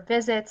 ideas for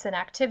visits and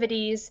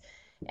activities.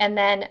 And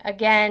then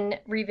again,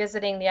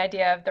 revisiting the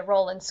idea of the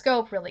role and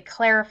scope, really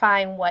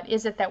clarifying what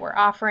is it that we're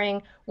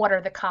offering, what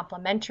are the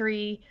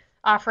complementary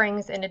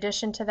offerings in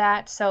addition to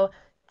that. So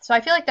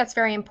I feel like that's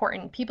very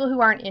important. People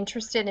who aren't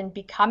interested in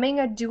becoming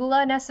a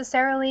doula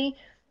necessarily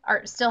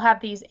are still have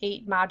these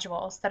 8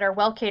 modules that are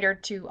well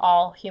catered to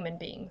all human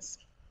beings.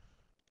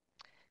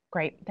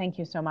 Great. Thank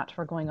you so much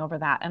for going over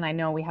that. And I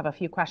know we have a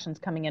few questions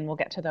coming in. We'll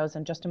get to those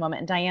in just a moment.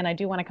 And Diane, I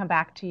do want to come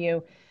back to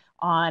you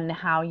on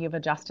how you've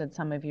adjusted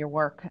some of your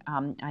work.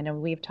 I know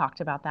we've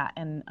talked about that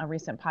in a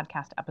recent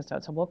podcast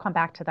episode, so we'll come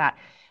back to that.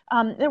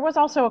 There was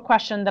also a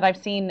question that I've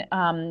seen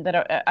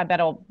that I bet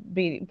will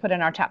be put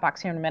in our chat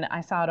box here in a minute.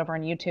 I saw it over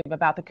on YouTube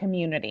about the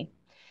community.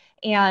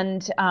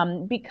 And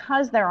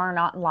because there are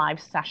not live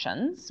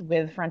sessions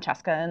with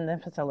Francesca and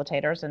the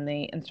facilitators and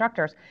the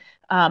instructors,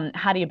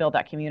 how do you build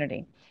that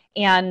community?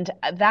 And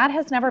that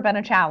has never been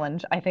a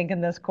challenge, I think, in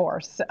this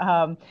course,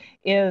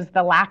 is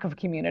the lack of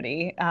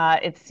community.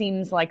 It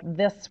seems like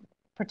this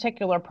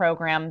particular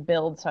program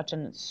builds such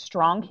a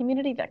strong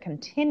community that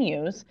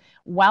continues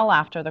well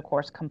after the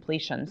course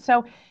completion.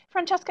 So,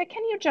 Francesca,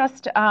 can you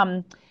just,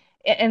 and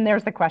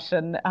there's the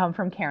question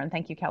from Karen.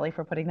 Thank you, Kelly,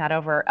 for putting that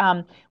over.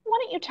 Why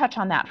don't you touch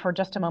on that for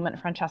just a moment,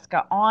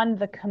 Francesca, on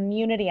the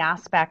community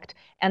aspect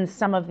and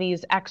some of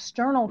these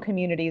external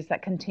communities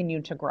that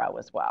continue to grow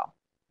as well?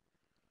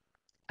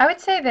 I would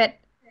say that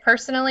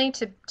personally,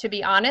 to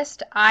be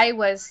honest, I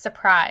was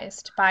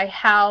surprised by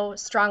how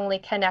strongly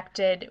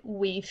connected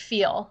we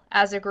feel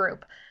as a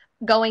group.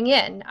 Going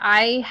in,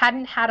 I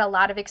hadn't had a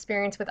lot of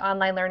experience with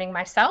online learning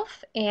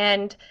myself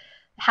and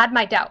had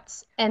my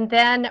doubts. And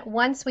then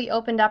once we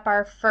opened up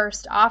our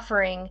first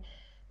offering,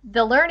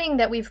 the learning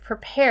that we've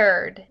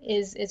prepared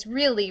is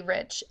really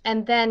rich.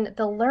 And then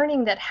the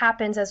learning that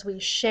happens as we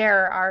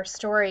share our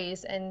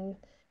stories and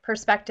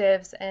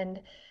perspectives and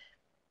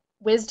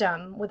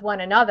wisdom with one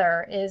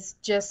another is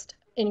just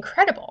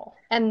incredible.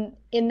 And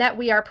in that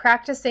we are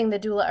practicing the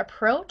doula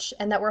approach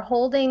and that we're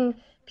holding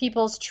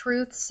people's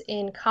truths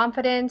in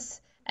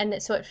confidence.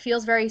 And so it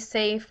feels very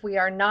safe. We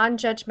are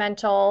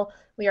non-judgmental.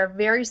 We are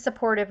very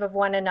supportive of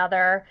one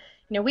another.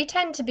 You know, we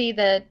tend to be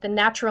the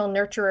natural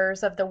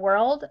nurturers of the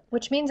world,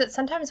 which means that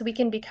sometimes we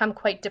can become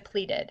quite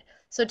depleted.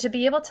 So to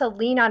be able to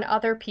lean on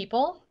other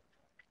people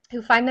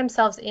who find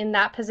themselves in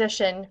that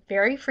position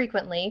very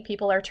frequently.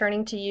 People are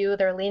turning to you,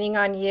 they're leaning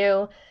on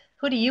you.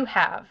 Who do you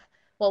have?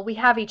 Well, we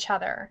have each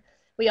other.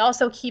 We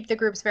also keep the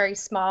groups very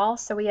small,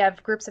 so we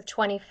have groups of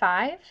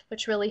 25,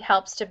 which really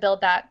helps to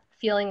build that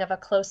feeling of a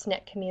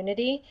close-knit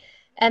community.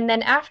 And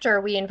then after,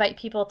 we invite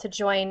people to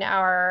join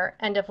our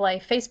End of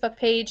Life Facebook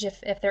page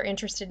if they're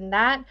interested in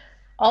that.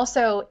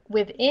 Also,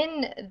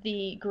 within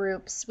the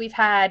groups, we've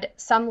had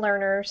some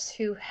learners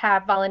who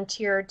have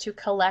volunteered to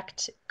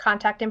collect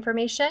contact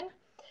information.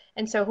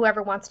 And so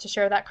whoever wants to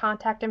share that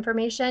contact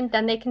information,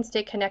 then they can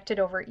stay connected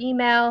over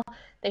email.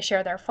 They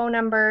share their phone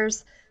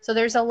numbers. So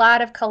there's a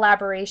lot of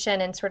collaboration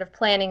and sort of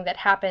planning that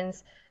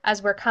happens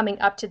as we're coming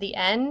up to the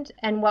end.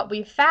 And what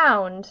we've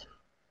found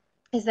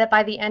is that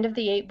by the end of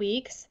the 8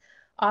 weeks,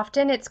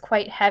 often it's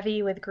quite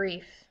heavy with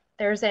grief.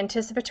 There's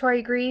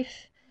anticipatory grief,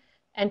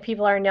 and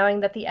people are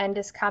knowing that the end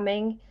is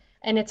coming.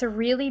 And it's a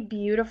really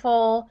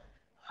beautiful,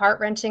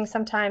 heart-wrenching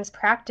sometimes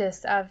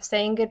practice of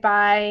saying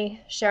goodbye,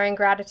 sharing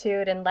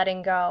gratitude, and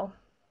letting go.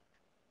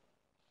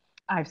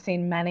 I've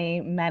seen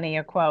many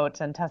a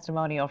quote and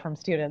testimonial from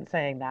students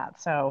saying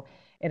that. So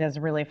it is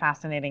really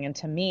fascinating. And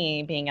to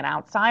me, being an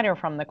outsider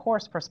from the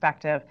course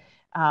perspective,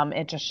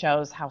 it just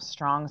shows how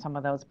strong some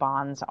of those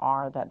bonds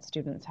are that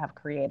students have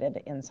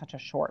created in such a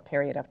short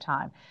period of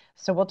time.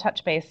 So we'll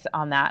touch base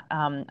on that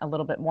a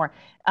little bit more.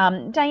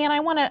 Diane, I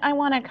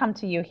want to come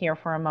to you here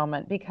for a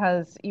moment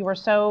because you were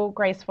so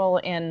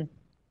graceful and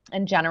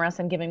generous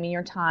in giving me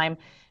your time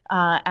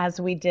as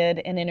we did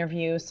an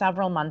interview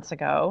several months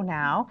ago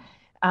now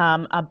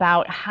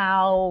about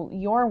how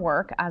your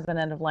work as an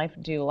end-of-life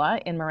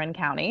doula in Marin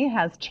County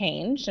has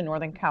changed in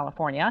Northern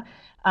California.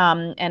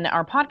 And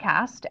our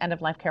podcast, End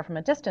of Life Care from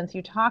a Distance,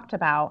 you talked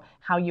about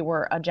how you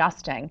were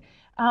adjusting.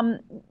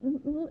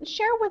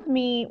 Share with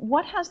me,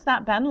 what has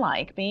that been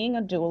like, being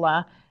a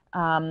doula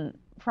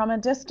from a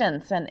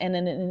distance and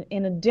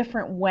in a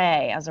different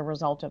way as a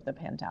result of the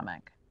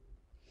pandemic?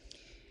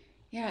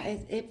 Yeah,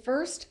 at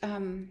first,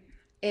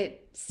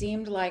 it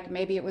seemed like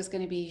maybe it was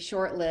going to be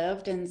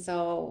short-lived, and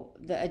so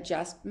the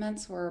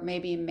adjustments were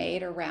maybe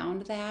made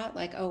around that,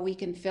 like, oh, we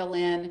can fill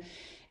in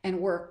and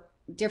work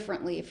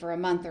differently for a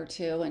month or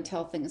two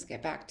until things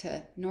get back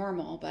to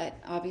normal. But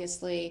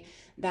obviously,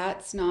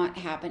 that's not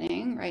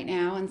happening right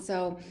now, and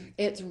so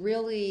it's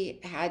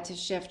really had to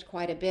shift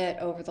quite a bit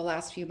over the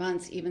last few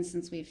months. Even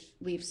since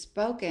we've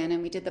spoken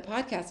and we did the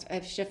podcast,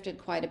 I've shifted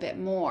quite a bit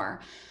more.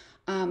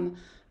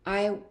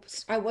 I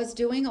was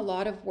doing a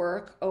lot of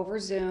work over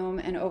Zoom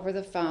and over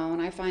the phone.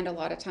 I find a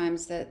lot of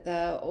times that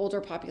the older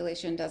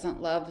population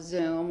doesn't love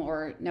Zoom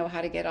or know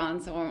how to get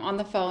on, so I'm on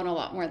the phone a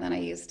lot more than I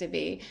used to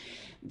be.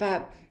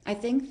 But I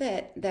think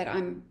that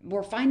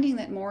we're finding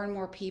that more and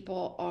more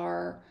people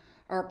are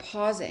are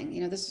pausing.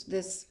 You know,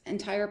 this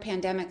entire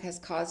pandemic has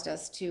caused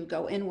us to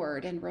go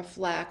inward and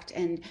reflect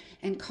and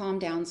calm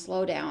down,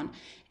 slow down.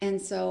 And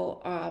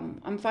so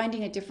I'm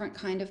finding a different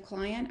kind of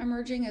client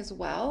emerging as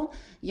well.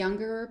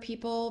 Younger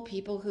people,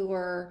 people who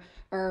are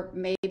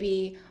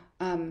maybe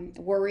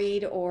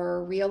worried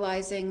or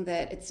realizing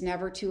that it's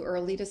never too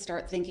early to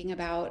start thinking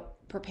about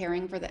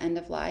preparing for the end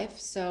of life.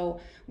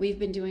 So we've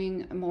been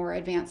doing more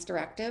advanced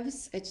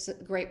directives. It's a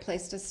great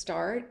place to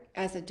start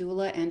as a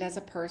doula and as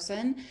a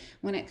person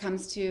when it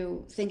comes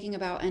to thinking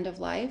about end of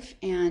life.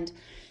 And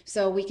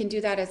so we can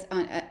do that as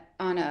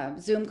on a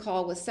Zoom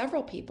call with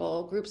several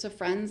people, groups of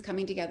friends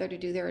coming together to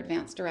do their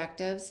advanced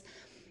directives.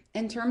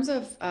 In terms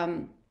of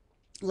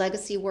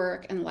legacy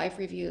work and life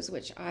reviews,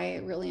 which I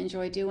really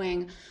enjoy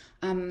doing,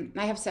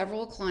 I have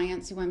several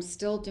clients who I'm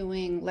still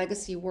doing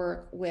legacy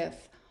work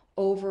with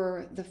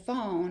over the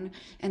phone.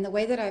 And the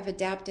way that I've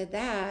adapted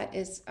that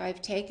is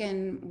I've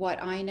taken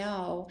what I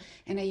know,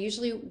 and I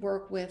usually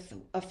work with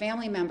a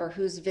family member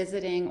who's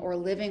visiting or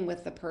living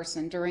with the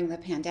person during the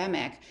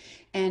pandemic.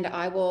 And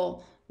I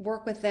will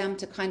work with them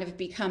to kind of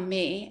become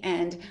me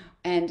and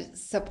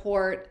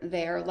support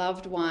their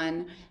loved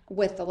one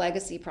with the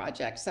legacy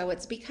project. So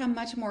it's become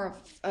much more of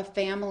a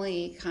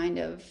family kind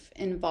of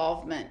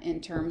involvement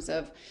in terms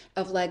of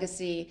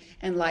legacy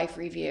and life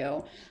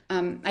review.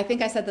 I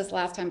think I said this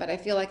last time, but I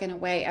feel like in a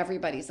way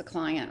everybody's a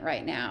client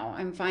right now.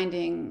 I'm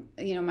finding,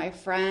 you know, my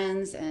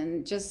friends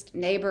and just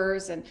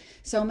neighbors and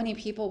so many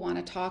people want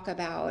to talk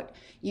about,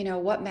 you know,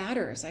 what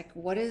matters, like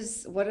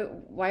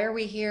why are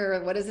we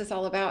here? What is this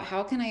all about?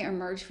 How can I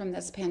emerge from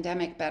this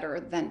pandemic better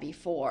than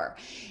before?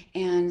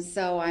 And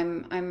so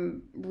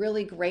I'm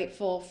really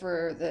grateful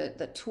for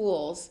the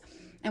tools.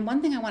 And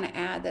one thing I want to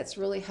add that's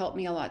really helped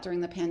me a lot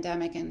during the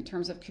pandemic in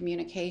terms of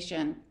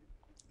communication,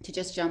 to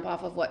just jump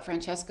off of what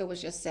Francesca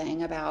was just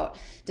saying about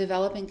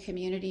developing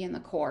community in the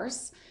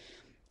course.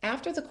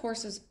 After the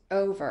course is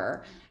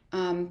over,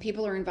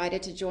 people are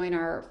invited to join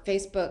our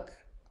Facebook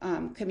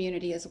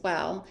community as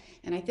well.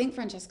 And I think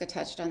Francesca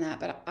touched on that,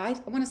 but I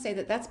want to say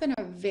that that's been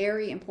a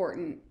very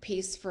important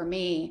piece for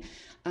me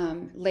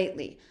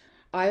lately.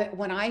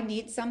 When I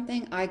need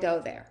something, I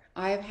go there.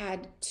 I've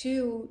had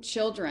two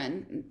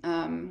children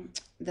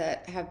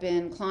that have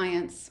been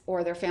clients,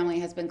 or their family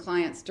has been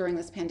clients during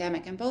this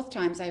pandemic, and both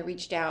times I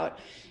reached out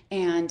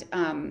and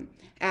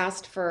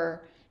asked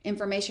for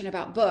information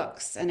about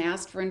books and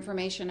asked for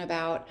information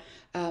about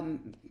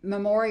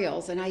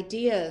memorials and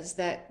ideas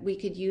that we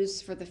could use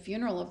for the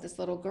funeral of this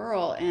little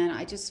girl. And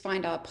I just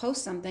find I'll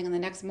post something and the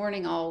next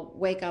morning I'll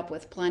wake up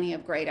with plenty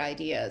of great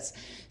ideas.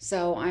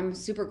 So I'm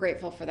super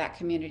grateful for that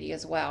community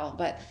as well.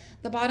 But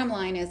the bottom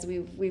line is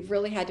we've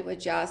really had to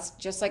adjust,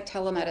 just like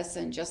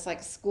telemedicine, just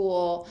like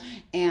school.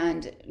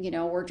 And, you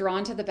know, we're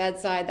drawn to the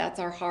bedside, that's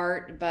our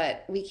heart,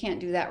 but we can't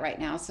do that right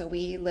now. So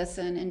we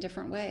listen in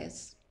different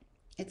ways.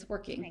 It's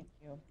working. Thank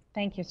you.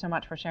 Thank you so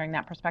much for sharing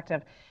that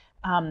perspective.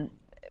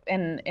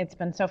 And it's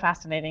been so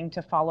fascinating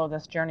to follow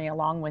this journey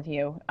along with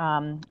you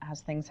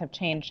as things have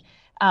changed.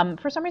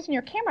 For some reason,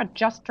 your camera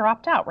just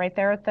dropped out right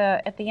there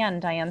at the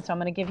end, Diane. So I'm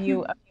going to give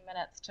you a few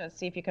minutes to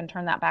see if you can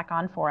turn that back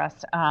on for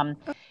us.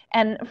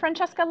 And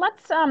Francesca,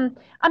 I'm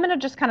going to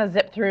just kind of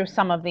zip through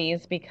some of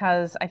these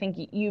because I think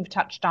you've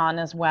touched on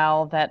as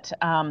well that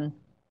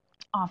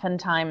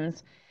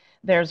oftentimes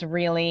there's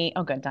really,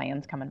 oh good,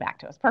 Diane's coming back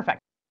to us. Perfect.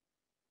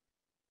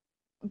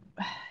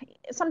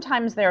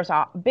 Sometimes there's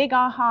big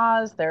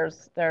ahas,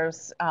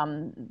 there's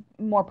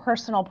more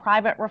personal,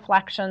 private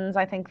reflections,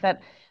 I think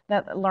that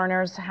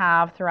learners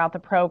have throughout the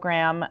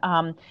program.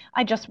 I'm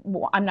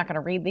not going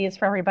to read these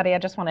for everybody. I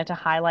just wanted to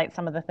highlight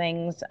some of the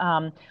things.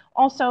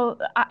 Also,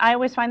 I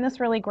always find this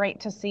really great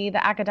to see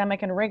the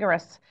academic and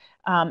rigorous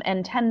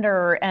and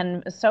tender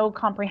and so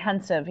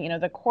comprehensive. You know,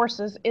 the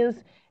courses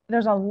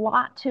there's a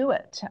lot to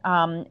it.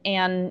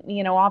 And,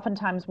 you know,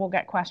 oftentimes we'll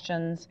get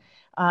questions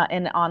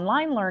in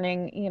online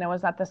learning, you know,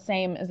 is it the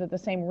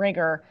same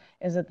rigor?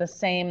 Is it the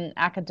same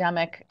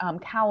academic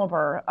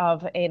caliber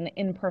of an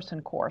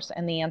in-person course?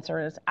 And the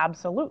answer is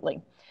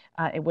absolutely.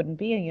 It wouldn't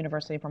be a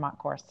University of Vermont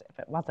course if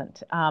it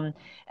wasn't. And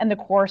the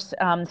course,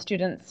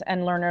 students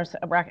and learners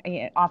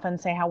often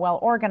say how well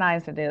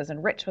organized it is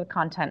and rich with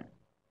content.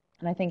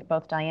 And I think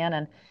both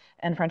Diane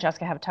and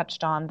Francesca have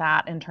touched on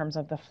that in terms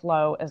of the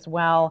flow as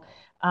well.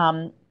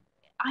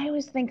 I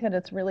always think that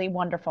it's really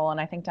wonderful, and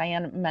I think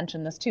Diane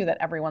mentioned this too, that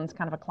everyone's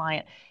kind of a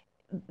client.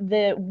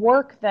 The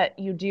work that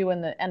you do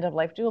in the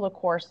end-of-life doula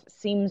course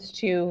seems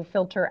to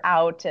filter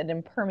out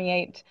and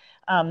permeate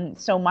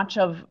so much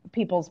of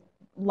people's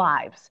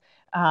lives.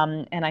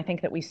 And I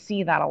think that we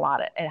see that a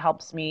lot. It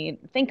helps me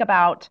think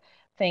about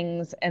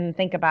things and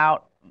think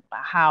about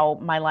how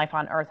my life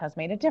on earth has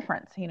made a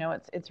difference. You know,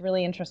 it's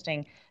really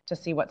interesting to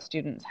see what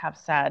students have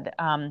said,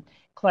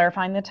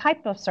 clarifying the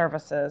type of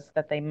services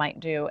that they might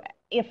do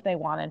if they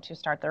wanted to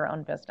start their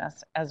own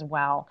business as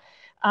well.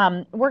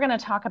 We're going to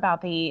talk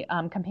about the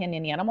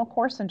companion animal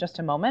course in just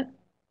a moment.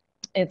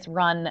 It's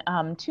run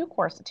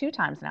two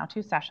times now,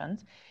 2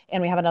 sessions,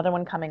 and we have another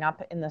one coming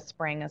up in the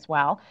spring as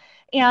well.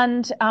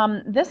 And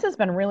this has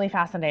been really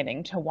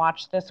fascinating to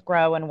watch this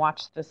grow and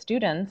watch the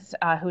students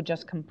who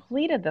just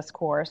completed this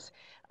course,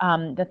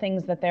 the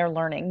things that they're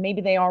learning. Maybe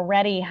they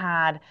already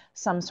had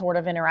some sort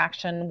of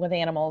interaction with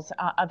animals,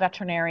 a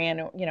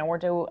veterinarian, or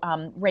do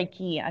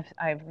Reiki.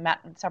 I've met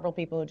several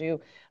people who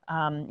do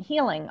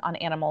healing on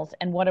animals,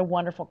 and what a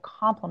wonderful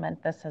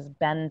complement this has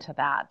been to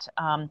that.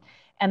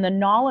 And the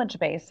knowledge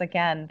base,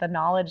 again, the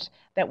knowledge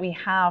that we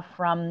have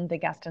from the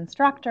guest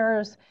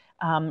instructors,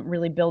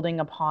 really building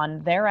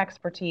upon their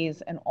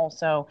expertise, and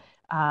also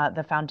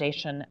the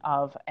foundation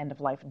of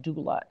end-of-life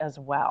doula as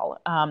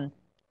well.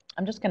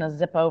 I'm just going to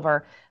zip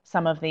over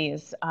some of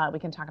these. We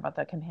can talk about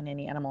the companion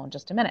animal in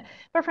just a minute.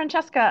 But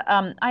Francesca,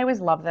 I always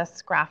love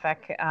this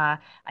graphic. I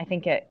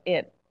think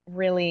it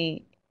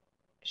really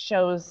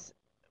shows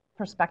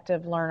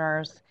prospective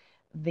learners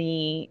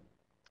the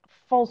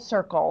full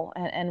circle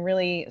and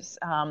really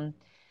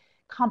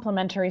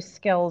complementary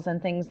skills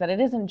and things that it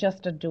isn't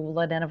just a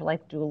doula, an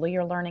end-of-life doula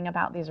you're learning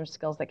about. These are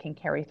skills that can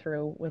carry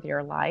through with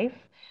your life.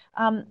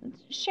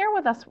 Share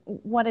with us,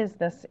 what is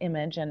this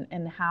image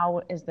and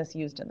how is this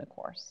used in the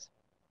course?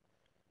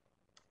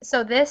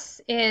 So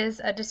this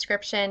is a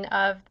description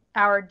of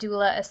our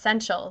doula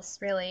essentials,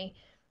 really,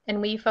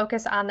 and we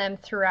focus on them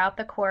throughout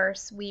the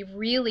course. We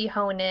really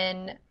hone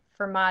in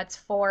for mods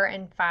 4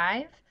 and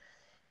 5,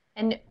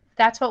 and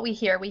that's what we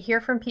hear. We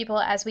hear from people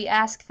as we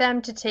ask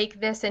them to take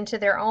this into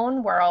their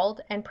own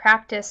world and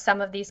practice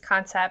some of these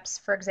concepts.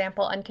 For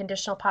example,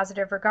 unconditional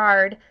positive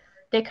regard.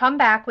 They come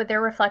back with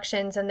their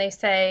reflections and they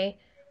say,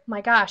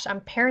 my gosh,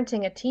 I'm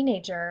parenting a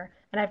teenager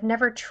and I've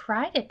never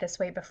tried it this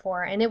way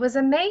before, and it was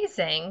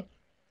amazing.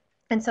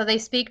 And so they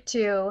speak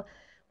to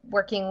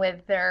working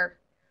with their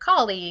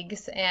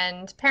colleagues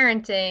and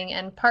parenting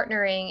and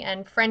partnering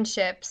and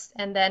friendships,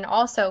 and then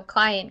also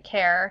client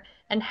care,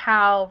 and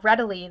how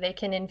readily they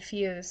can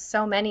infuse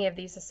so many of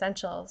these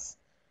essentials.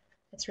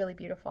 It's really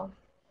beautiful.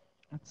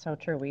 That's so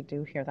true. We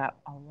do hear that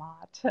a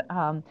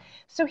lot.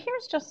 So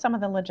here's just some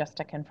of the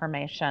logistic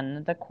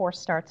information. The course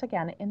starts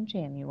again in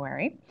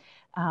January.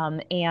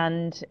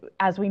 And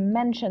as we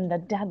mentioned, the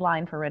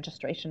deadline for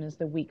registration is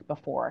the week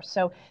before.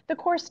 So the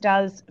course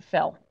does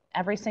fill.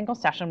 Every single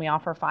session we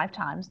offer 5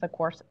 times, the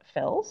course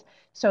fills.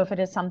 So if it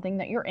is something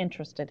that you're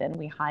interested in,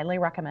 we highly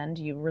recommend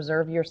you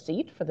reserve your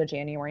seat for the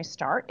January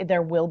start.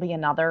 There will be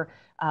another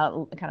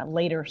kind of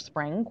later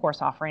spring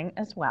course offering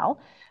as well.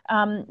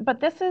 But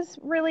this is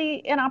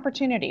really an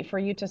opportunity for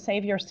you to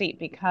save your seat,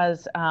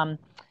 because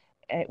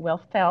it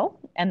will fill,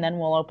 and then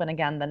we'll open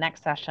again the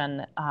next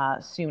session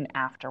soon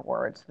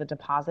afterwards. The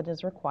deposit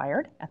is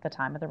required at the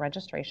time of the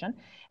registration.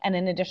 And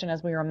in addition,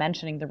 as we were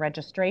mentioning, the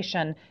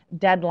registration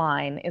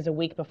deadline is a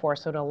week before,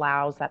 so it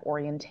allows that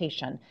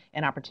orientation,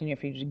 an opportunity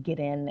for you to get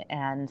in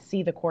and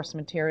see the course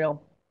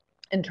material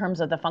in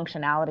terms of the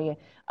functionality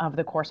of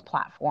the course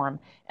platform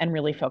and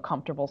really feel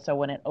comfortable. So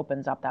when it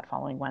opens up that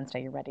following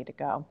Wednesday, you're ready to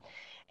go.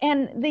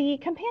 And the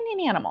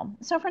companion animal.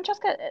 So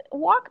Francesca,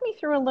 walk me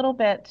through a little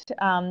bit.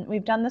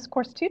 We've done this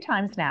course 2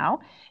 times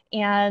now,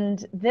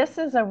 and this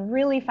is a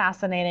really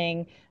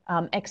fascinating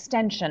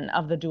extension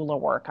of the doula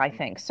work, I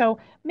think. So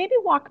maybe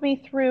walk me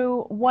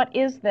through, what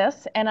is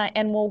this?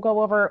 And we'll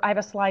go over, I have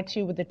a slide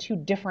too with the 2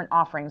 different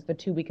offerings, the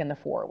 2-week and the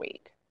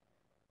 4-week.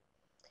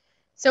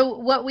 So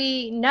what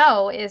we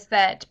know is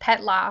that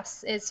pet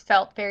loss is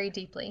felt very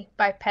deeply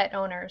by pet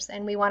owners,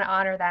 and we want to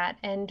honor that.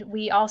 And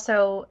we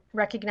also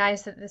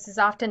recognize that this is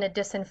often a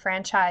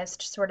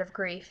disenfranchised sort of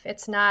grief.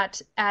 It's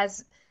not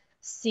as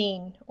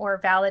seen or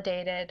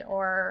validated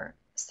or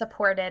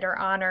supported or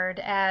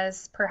honored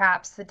as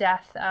perhaps the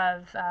death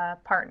of a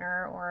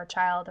partner or a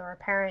child or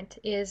a parent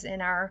is in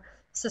our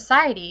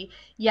society,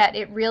 yet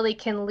it really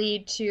can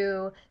lead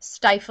to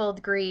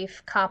stifled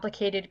grief,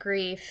 complicated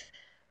grief,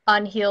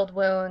 unhealed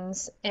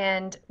wounds,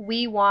 and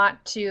we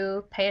want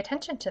to pay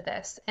attention to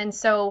this. And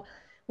so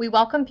we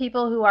welcome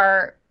people who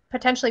are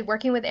potentially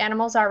working with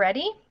animals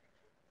already,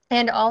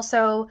 and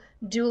also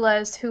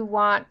doulas who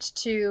want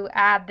to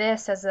add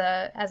this as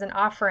an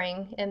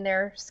offering in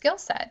their skill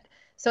set.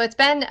 So it's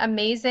been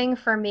amazing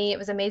for me. It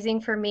was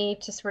amazing for me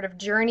to sort of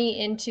journey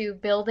into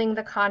building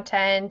the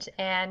content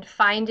and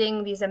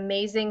finding these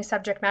amazing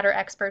subject matter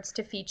experts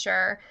to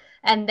feature,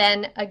 and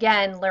then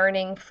again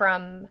learning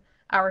from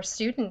our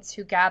students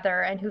who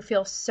gather and who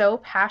feel so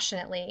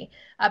passionately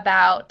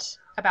about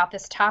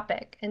this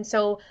topic. And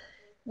so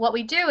what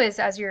we do is,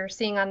 as you're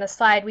seeing on the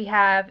slide, we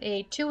have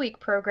a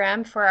 2-week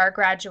program for our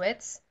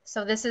graduates.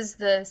 So this is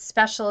the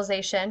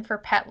specialization for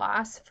pet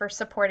loss, for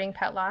supporting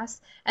pet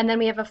loss. And then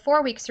we have a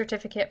 4-week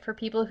certificate for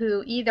people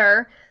who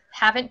either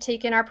haven't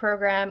taken our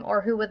program or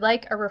who would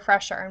like a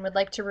refresher and would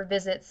like to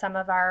revisit some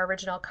of our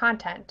original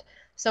content.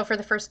 So for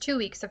the first 2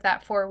 weeks of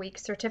that 4-week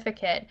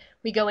certificate,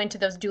 we go into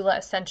those doula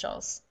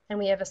essentials, and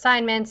we have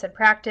assignments and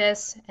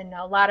practice and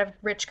a lot of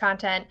rich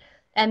content.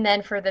 And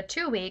then for the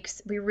 2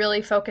 weeks, we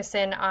really focus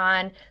in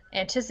on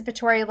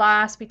anticipatory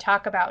loss. We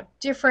talk about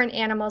different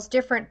animals,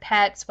 different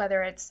pets,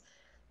 whether it's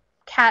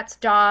cats,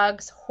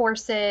 dogs,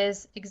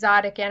 horses,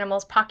 exotic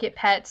animals, pocket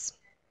pets,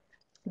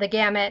 the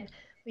gamut.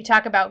 We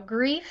talk about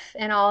grief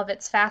and all of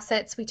its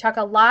facets. We talk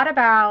a lot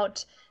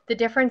about the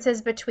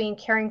differences between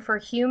caring for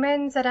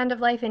humans at end of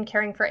life and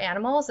caring for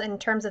animals in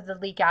terms of the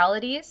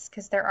legalities,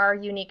 because there are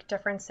unique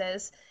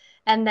differences.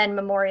 And then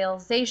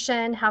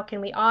memorialization, how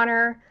can we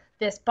honor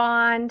this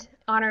bond,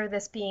 honor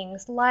this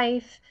being's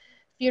life,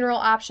 funeral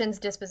options,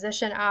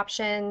 disposition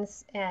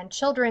options, and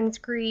children's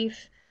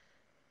grief.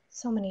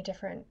 So many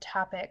different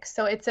topics.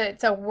 So it's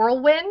a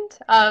whirlwind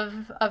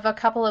of a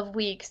couple of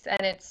weeks,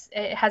 and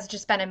it has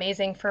just been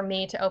amazing for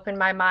me to open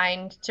my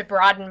mind, to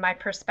broaden my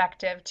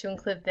perspective, to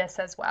include this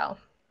as well.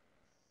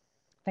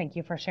 Thank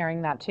you for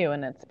sharing that too.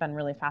 And it's been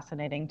really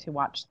fascinating to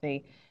watch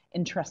the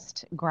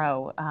interest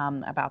grow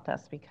about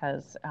this,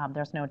 because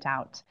there's no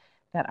doubt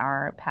that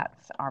our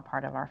pets are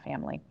part of our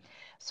family.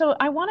 So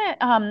I want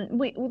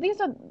to, these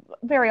are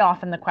very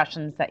often the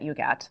questions that you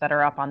get that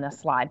are up on this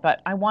slide,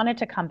 but I wanted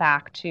to come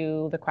back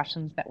to the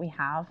questions that we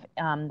have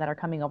that are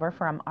coming over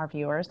from our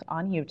viewers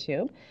on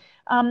YouTube.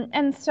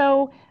 And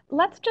so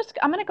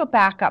I'm going to go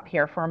back up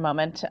here for a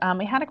moment.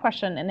 We had a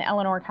question, and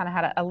Eleanor kind of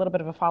had a little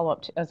bit of a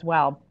follow-up as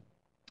well.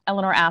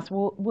 Eleanor asked,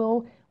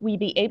 will we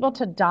be able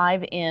to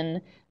dive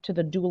in to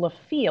the doula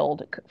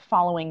field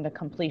following the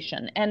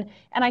completion? And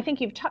I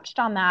think you've touched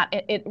on that.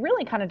 It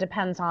really kind of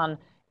depends on,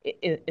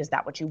 is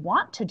that what you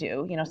want to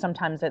do? You know,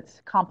 sometimes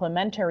it's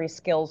complementary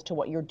skills to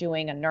what you're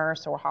doing, a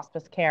nurse or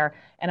hospice care.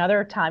 And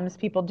other times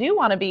people do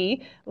want to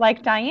be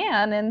like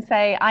Diane and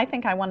say, I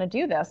think I want to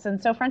do this.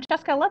 And so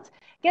Francesca, let's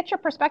get your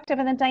perspective.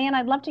 And then Diane,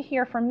 I'd love to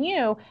hear from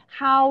you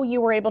how you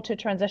were able to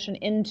transition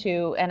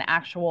into an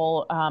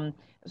actual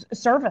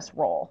service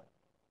role.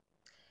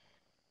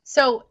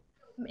 So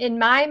in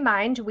my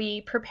mind,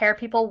 we prepare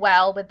people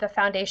well with the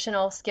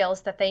foundational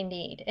skills that they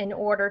need in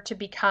order to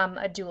become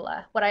a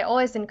doula. What I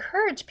always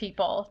encourage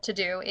people to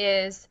do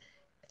is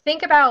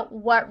think about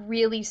what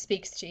really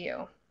speaks to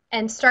you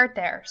and start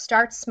there.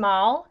 Start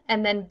small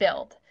and then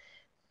build.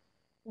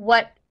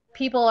 What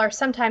people are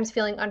sometimes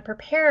feeling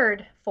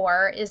unprepared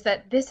for is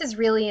that this is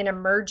really an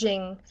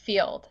emerging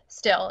field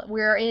still.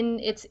 We're in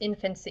its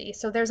infancy.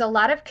 So there's a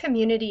lot of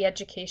community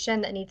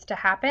education that needs to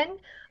happen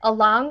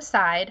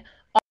alongside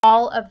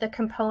all of the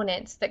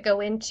components that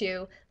go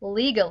into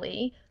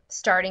legally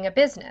starting a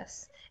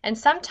business. And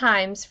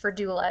sometimes for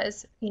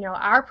doulas,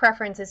 our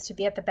preference is to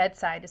be at the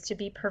bedside, is to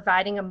be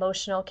providing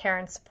emotional care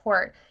and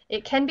support.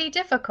 It can be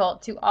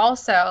difficult to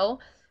also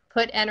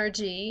put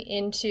energy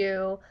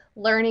into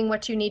learning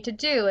what you need to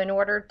do in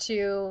order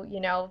to,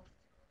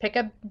 pick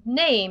a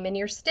name in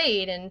your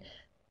state and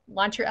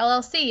launch your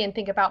LLC and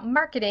think about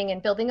marketing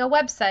and building a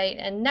website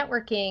and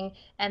networking,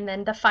 and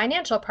then the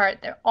financial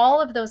part. That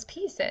all of those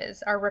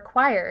pieces are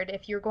required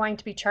if you're going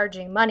to be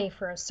charging money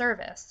for a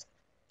service.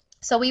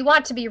 So we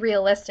want to be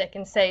realistic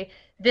and say,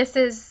 this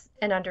is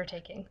an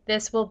undertaking.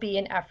 This will be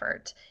an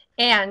effort,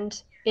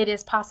 and it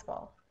is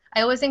possible.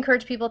 I always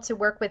encourage people to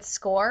work with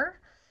SCORE.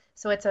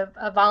 So it's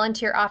a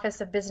volunteer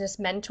office of business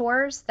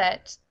mentors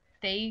that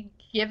they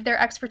give their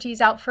expertise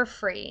out for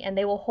free, and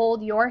they will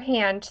hold your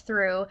hand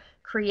through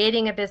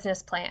creating a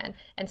business plan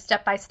and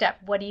step by step,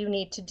 what do you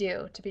need to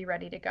do to be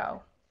ready to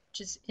go, which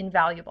is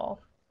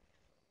invaluable.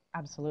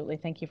 Absolutely.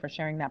 Thank you for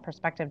sharing that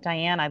perspective.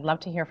 Diane, I'd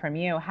love to hear from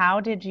you. How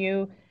did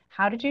you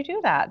do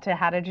that?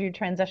 How did you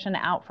transition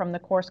out from the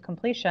course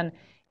completion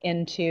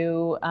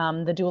into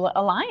the Doula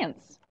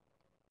Alliance?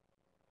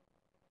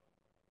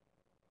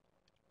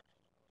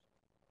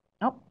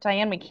 Oh,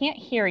 Diane, we can't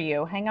hear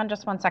you. Hang on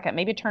just one second.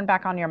 Maybe turn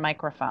back on your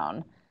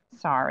microphone.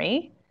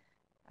 Sorry.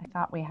 I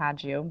thought we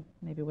had you,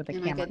 maybe with the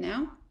camera. Am I good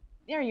now?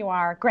 There you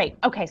are. Great.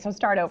 Okay, so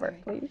start over,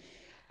 please.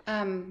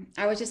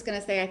 I was just going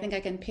to say, I think I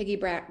can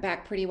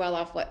piggyback pretty well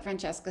off what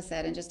Francesca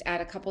said and just add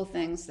a couple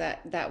things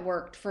that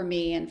worked for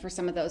me and for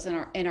some of those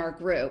in our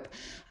group.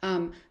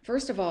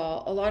 First of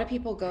all, a lot of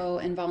people go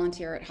and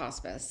volunteer at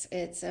hospice.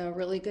 It's a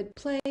really good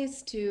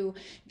place to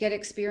get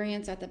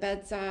experience at the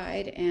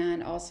bedside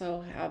and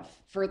also have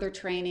further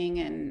training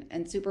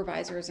and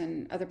supervisors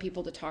and other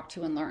people to talk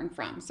to and learn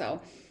from. So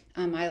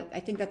I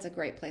think that's a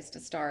great place to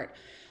start.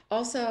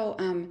 Also,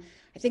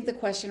 I think the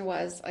question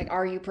was, like,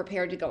 are you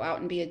prepared to go out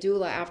and be a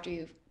doula after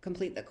you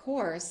complete the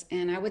course?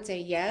 And I would say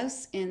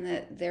yes, in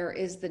that there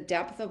is the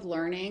depth of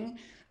learning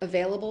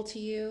available to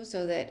you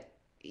so that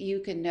you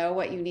can know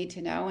what you need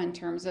to know in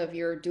terms of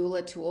your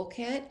doula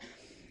toolkit.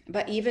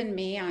 But even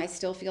me, I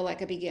still feel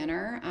like a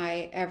beginner.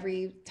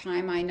 Every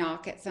time I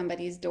knock at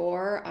somebody's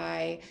door,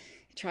 I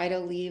try to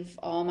leave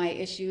all my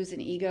issues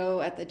and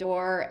ego at the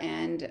door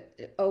and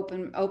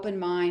open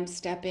mind,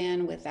 step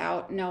in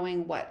without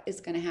knowing what is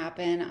going to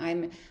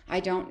happen. I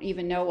don't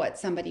even know what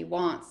somebody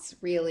wants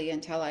really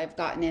until I've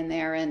gotten in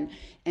there and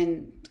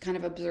kind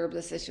of observed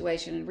the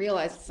situation and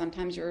realized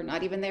sometimes you're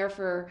not even there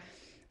for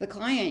the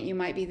client, you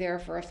might be there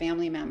for a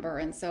family member.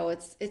 And so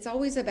it's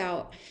always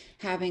about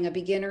having a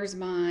beginner's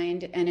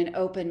mind and an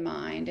open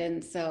mind.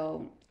 And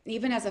so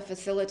even as a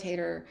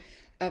facilitator,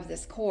 of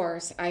this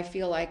course, I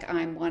feel like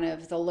I'm one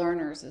of the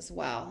learners as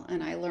well,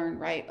 and I learn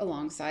right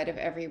alongside of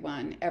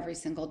everyone every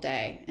single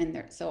day.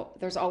 And so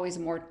there's always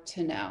more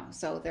to know.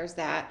 So there's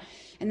that.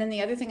 And then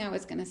the other thing I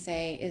was going to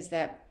say is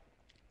that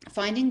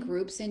finding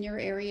groups in your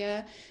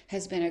area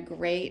has been a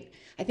great,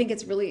 I think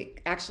it's really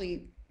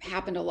actually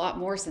happened a lot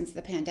more since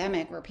the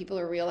pandemic, where people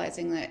are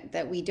realizing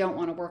that we don't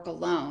want to work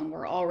alone.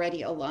 We're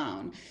already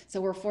alone.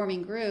 So we're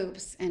forming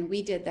groups, and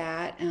we did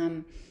that.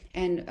 And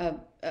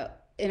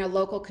in a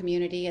local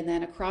community, and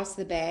then across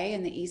the bay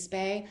in the East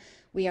Bay,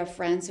 we have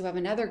friends who have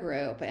another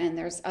group, and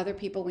there's other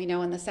people we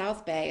know in the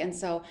South Bay, and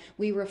so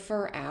we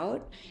refer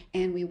out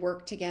and we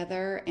work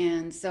together.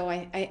 And so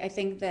I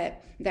think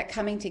that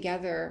coming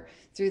together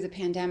through the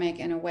pandemic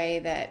in a way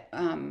that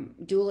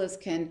doulas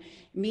can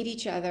meet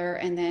each other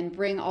and then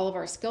bring all of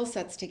our skill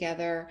sets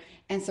together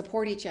and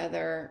support each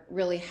other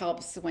really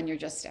helps when you're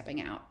just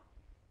stepping out.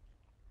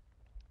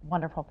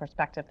 Wonderful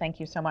perspective. Thank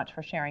you so much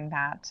for sharing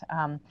that.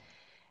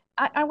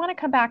 I want to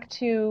come back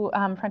to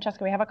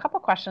Francesca. We have a couple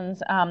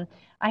questions.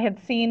 I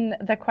had seen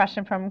the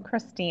question from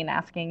Christine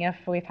asking if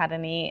we've had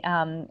any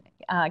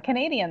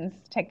Canadians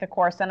take the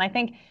course, and I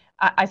think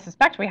I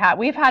suspect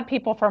we've had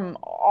people from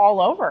all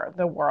over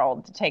the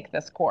world take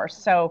this course.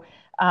 So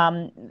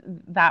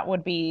that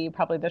would be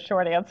probably the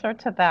short answer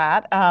to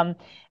that.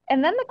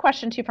 And then the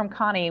question too from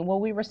Connie, will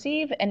we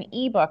receive an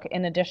ebook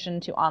in addition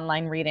to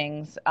online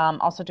readings?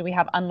 Also, do we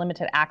have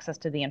unlimited access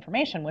to the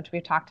information, which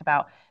we've talked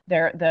about?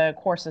 The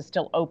course is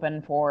still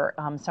open for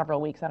several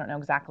weeks. I don't know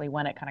exactly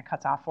when it kind of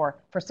cuts off for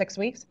 6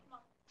 weeks,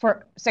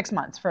 for 6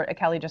 months. For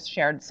Kelly just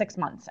shared 6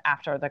 months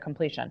after the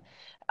completion.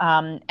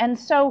 And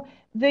so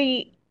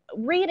the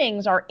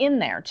readings are in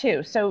there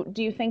too. So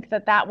do you think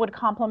that would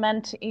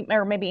complement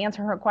or maybe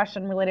answer her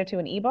question related to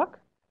an ebook?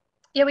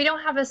 Yeah, we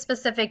don't have a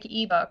specific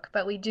ebook,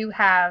 but we do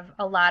have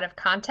a lot of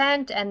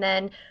content, and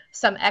then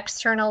some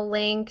external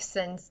links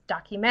and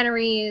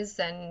documentaries,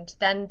 and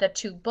then the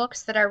 2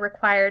 books that are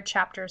required,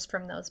 chapters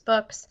from those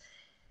books.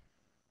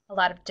 A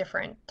lot of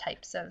different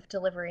types of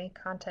delivery,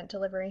 content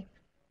delivery.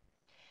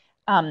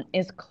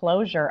 Is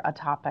closure a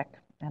topic?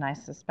 And I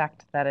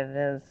suspect that it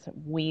is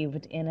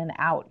weaved in and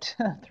out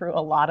through a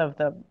lot of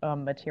the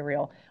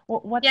material.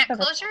 Yeah,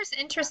 closure is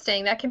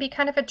interesting. That can be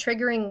kind of a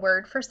triggering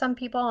word for some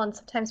people, and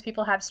sometimes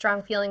people have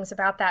strong feelings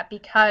about that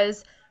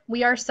because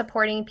we are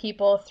supporting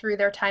people through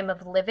their time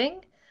of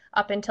living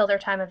up until their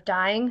time of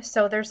dying.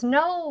 So there's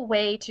no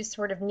way to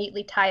sort of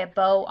neatly tie a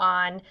bow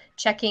on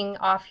checking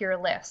off your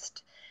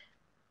list.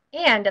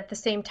 And at the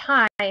same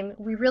time,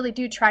 we really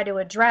do try to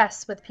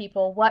address with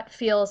people what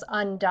feels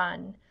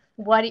undone.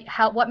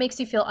 What makes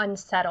you feel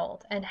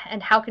unsettled, and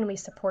how can we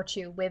support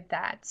you with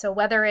that? So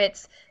whether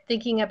it's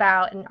thinking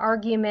about an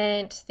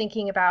argument,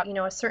 thinking about,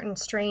 a certain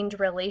strained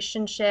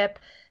relationship,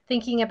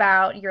 thinking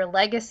about your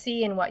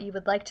legacy and what you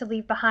would like to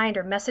leave behind,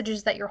 or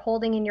messages that you're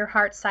holding in your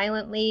heart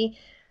silently,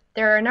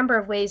 there are a number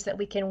of ways that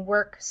we can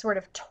work sort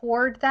of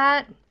toward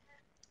that,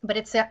 but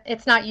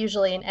it's not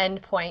usually an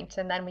end point,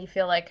 and then we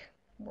feel like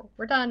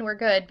we're done, we're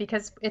good,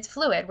 because it's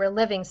fluid. We're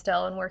living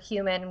still, and we're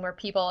human, and we're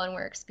people, and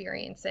we're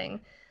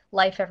experiencing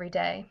life every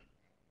day.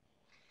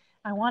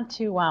 I want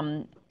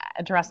to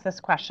address this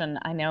question.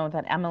 I know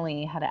that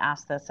Emily had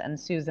asked this, and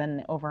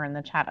Susan over in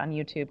the chat on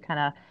YouTube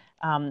kind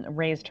of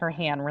raised her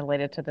hand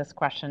related to this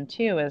question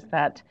too, is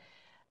that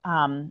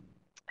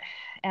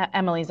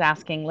Emily's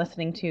asking,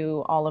 listening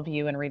to all of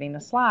you and reading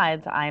the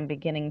slides, I'm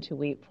beginning to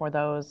weep for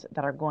those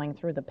that are going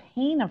through the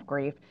pain of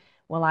grief.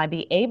 Will I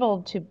be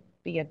able to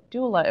be a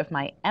doula if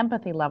my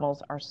empathy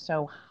levels are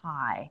so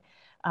high?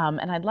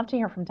 And I'd love to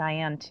hear from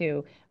Diane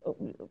too.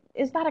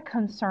 Is that a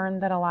concern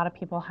that a lot of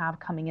people have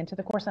coming into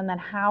the course? And then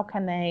how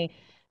can they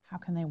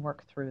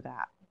work through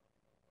that?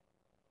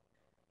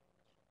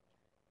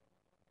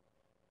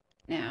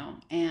 Now,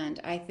 and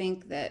I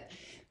think that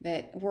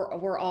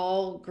we're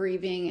all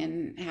grieving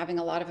and having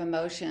a lot of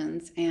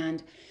emotions.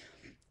 And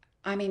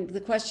I mean,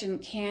 the question,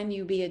 can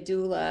you be a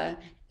doula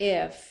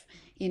if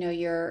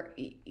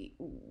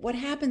what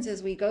happens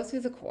is we go through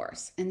the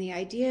course, and the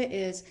idea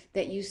is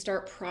that you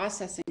start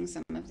processing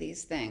some of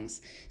these things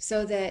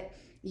so that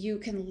you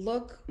can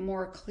look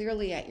more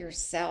clearly at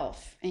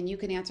yourself, and you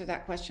can answer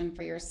that question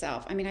for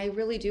yourself. I mean, I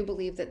really do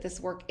believe that this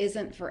work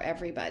isn't for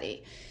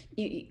everybody.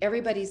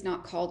 Everybody's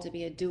not called to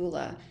be a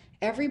doula.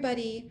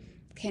 Everybody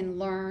can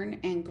learn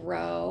and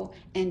grow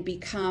and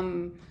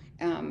become,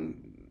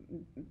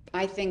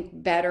 I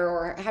think, better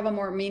or have a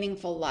more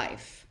meaningful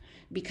life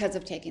because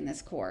of taking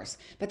this course.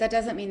 But that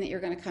doesn't mean that you're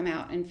going to come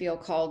out and feel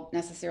called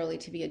necessarily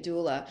to be a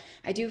doula.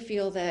 I do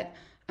feel that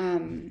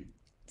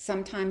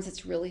sometimes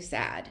it's really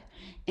sad,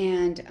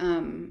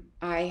 and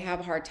I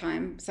have a hard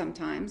time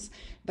sometimes,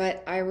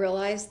 but I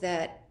realize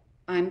that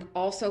I'm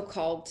also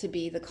called to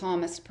be the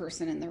calmest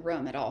person in the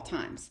room at all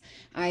times.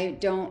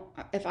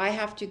 If I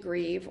have to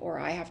grieve or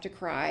I have to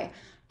cry,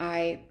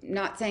 I'm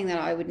not saying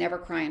that I would never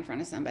cry in front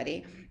of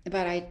somebody,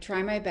 but I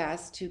try my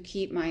best to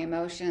keep my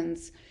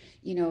emotions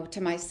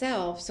to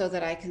myself so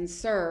that I can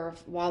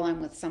serve while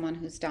I'm with someone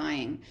who's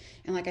dying.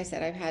 And like I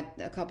said, I've had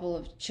a couple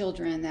of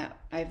children that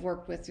I've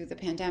worked with through the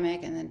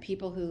pandemic, and then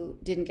people who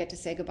didn't get to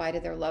say goodbye to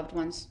their loved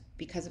ones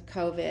because of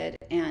COVID.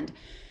 And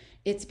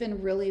it's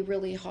been really,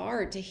 really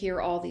hard to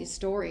hear all these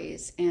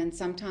stories. And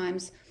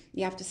sometimes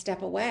you have to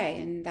step away.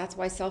 And that's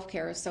why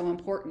self-care is so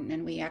important.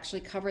 And we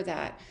actually cover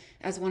that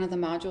as one of the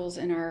modules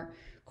in our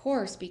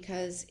course,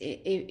 because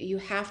you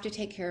have to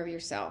take care of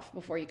yourself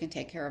before you can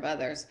take care of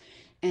others.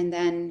 And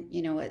then,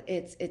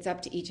 it's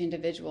up to each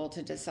individual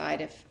to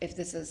decide if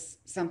this is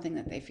something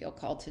that they feel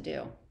called to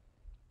do.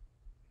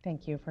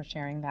 Thank you for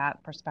sharing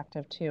that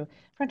perspective too.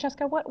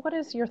 Francesca, what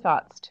is your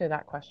thoughts to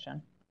that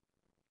question?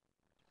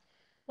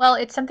 Well,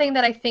 it's something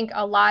that I think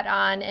a lot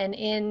on, and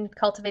in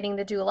Cultivating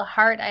the Doula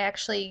Heart, I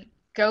actually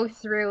go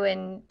through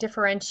and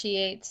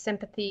differentiate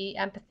sympathy,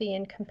 empathy,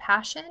 and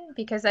compassion,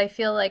 because I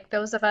feel like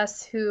those of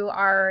us who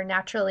are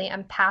naturally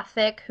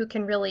empathic, who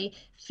can really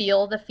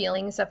feel the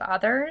feelings of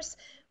others,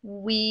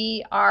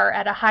 we are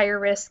at a higher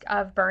risk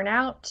of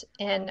burnout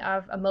and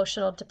of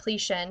emotional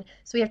depletion.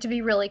 So we have to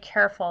be really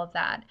careful of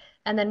that.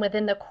 And then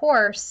within the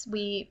course,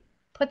 we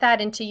put that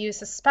into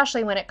use,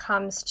 especially when it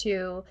comes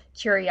to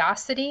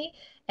curiosity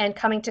and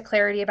coming to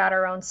clarity about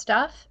our own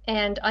stuff,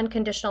 and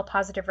unconditional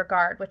positive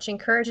regard, which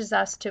encourages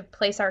us to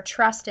place our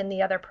trust in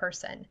the other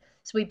person.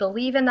 So we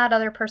believe in that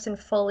other person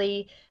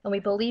fully, and we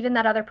believe in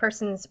that other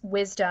person's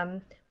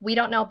wisdom. We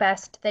don't know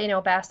best, they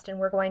know best, and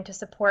we're going to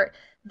support.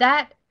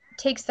 That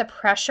takes the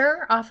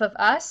pressure off of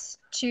us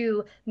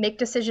to make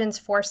decisions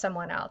for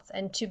someone else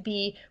and to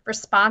be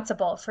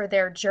responsible for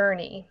their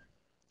journey.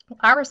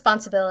 Our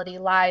responsibility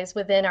lies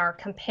within our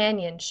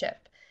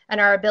companionship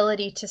and our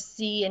ability to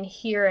see and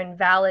hear and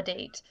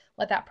validate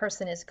what that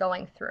person is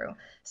going through.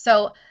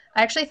 So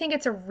I actually think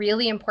it's a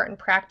really important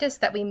practice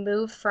that we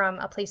move from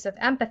a place of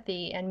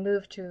empathy and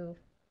move to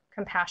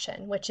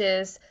compassion, which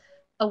is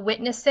a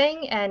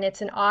witnessing, and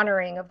it's an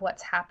honoring of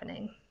what's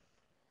happening.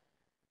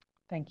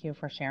 Thank you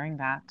for sharing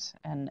that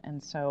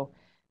and so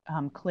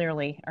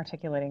clearly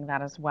articulating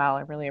that as well.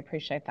 I really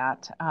appreciate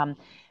that. I'm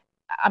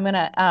going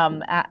to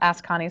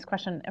ask Connie's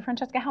question.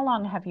 Francesca, how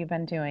long have you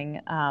been doing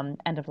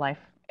end of life,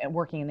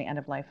 working in the end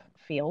of life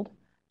field?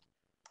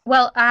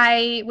 Well,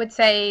 I would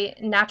say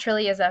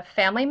naturally as a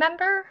family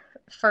member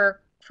for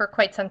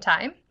quite some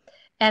time.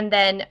 And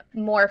then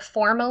more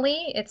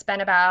formally, it's been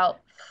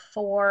about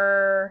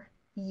 4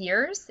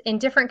 years in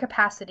different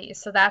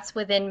capacities. So that's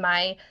within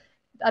my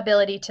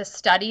ability to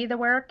study the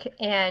work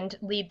and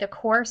lead the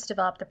course,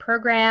 develop the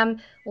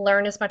program,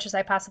 learn as much as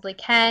I possibly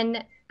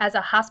can as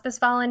a hospice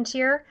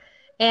volunteer,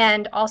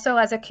 and also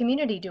as a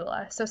community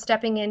doula. So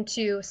stepping in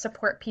to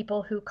support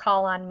people who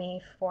call on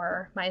me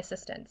for my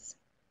assistance.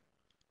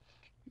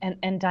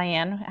 And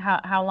Diane,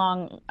 how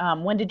long,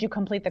 when did you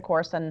complete the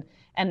course? And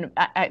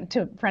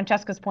to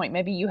Francesca's point,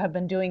 maybe you have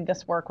been doing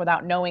this work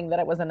without knowing that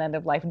it was an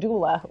end-of-life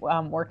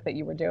doula work that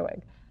you were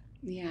doing.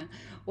 Yeah.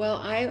 Well,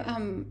 I've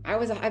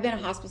been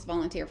a hospice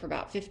volunteer for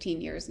about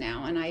 15 years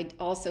now, and I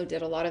also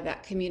did a lot of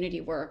that community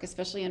work,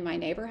 especially in my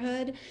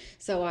neighborhood.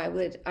 So I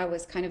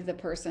was kind of the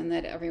person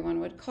that everyone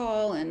would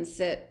call and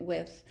sit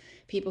with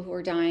people who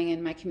were dying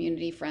in my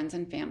community, friends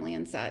and family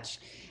and such,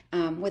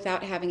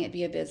 without having it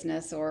be a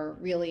business or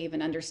really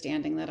even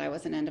understanding that I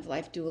was an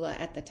end-of-life doula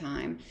at the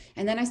time.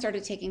 And then I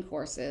started taking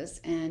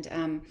courses,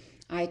 and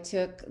I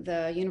took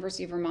the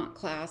University of Vermont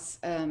class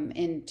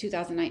in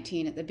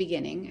 2019 at the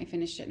beginning. I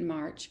finished it in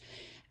March,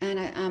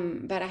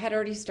 but I had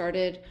already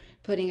started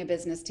putting a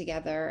business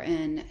together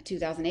in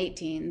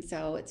 2018.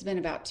 So it's been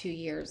about 2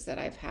 years that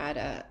I've had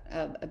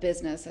a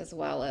business as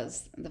well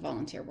as the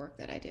volunteer work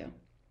that I do.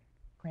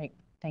 Great.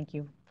 Thank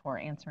you for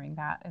answering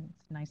that.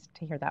 It's nice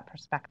to hear that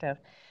perspective.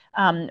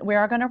 We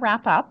are going to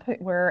wrap up.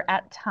 We're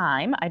at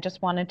time. I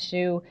just wanted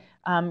to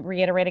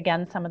reiterate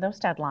again some of those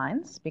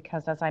deadlines,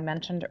 because as I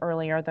mentioned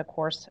earlier, the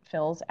course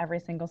fills every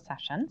single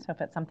session. So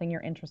if it's something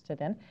you're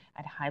interested in,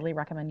 I'd highly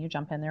recommend you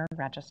jump in there and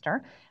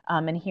register.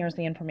 And here's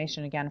the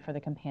information again for the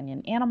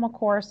companion animal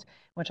course,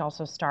 which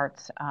also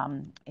starts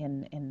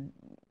in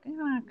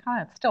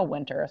kind of still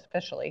winter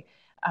officially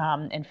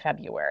in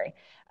February.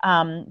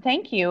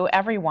 Thank you,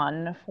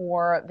 everyone,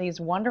 for these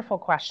wonderful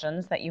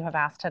questions that you have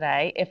asked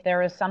today. If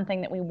there is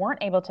something that we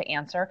weren't able to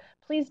answer,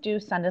 please do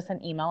send us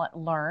an email at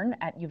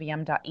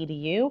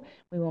learn@uvm.edu.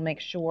 We will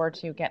make sure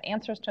to get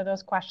answers to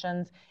those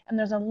questions. And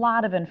there's a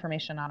lot of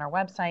information on our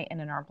website and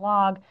in our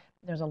blog.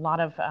 There's a lot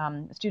of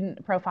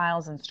student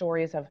profiles and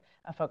stories of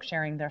folks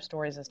sharing their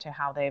stories as to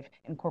how they've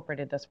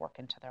incorporated this work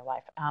into their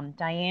life.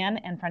 Diane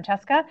and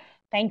Francesca,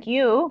 thank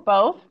you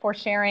both for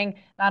sharing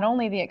not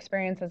only the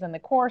experiences in the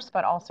course,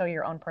 but also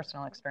your own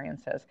personal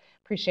experiences.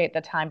 Appreciate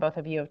the time both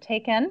of you have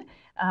taken,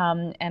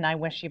 and I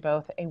wish you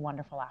both a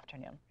wonderful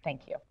afternoon.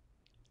 Thank you.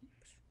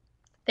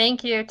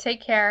 Thank you.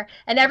 Take care.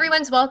 And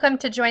everyone's welcome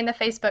to join the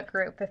Facebook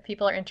group if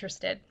people are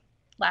interested.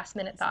 Last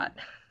minute thought.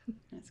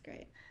 That's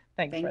great.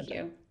 Thanks, Thank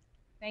you.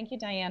 Thank you,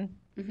 Diane.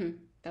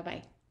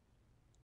 Bye-bye.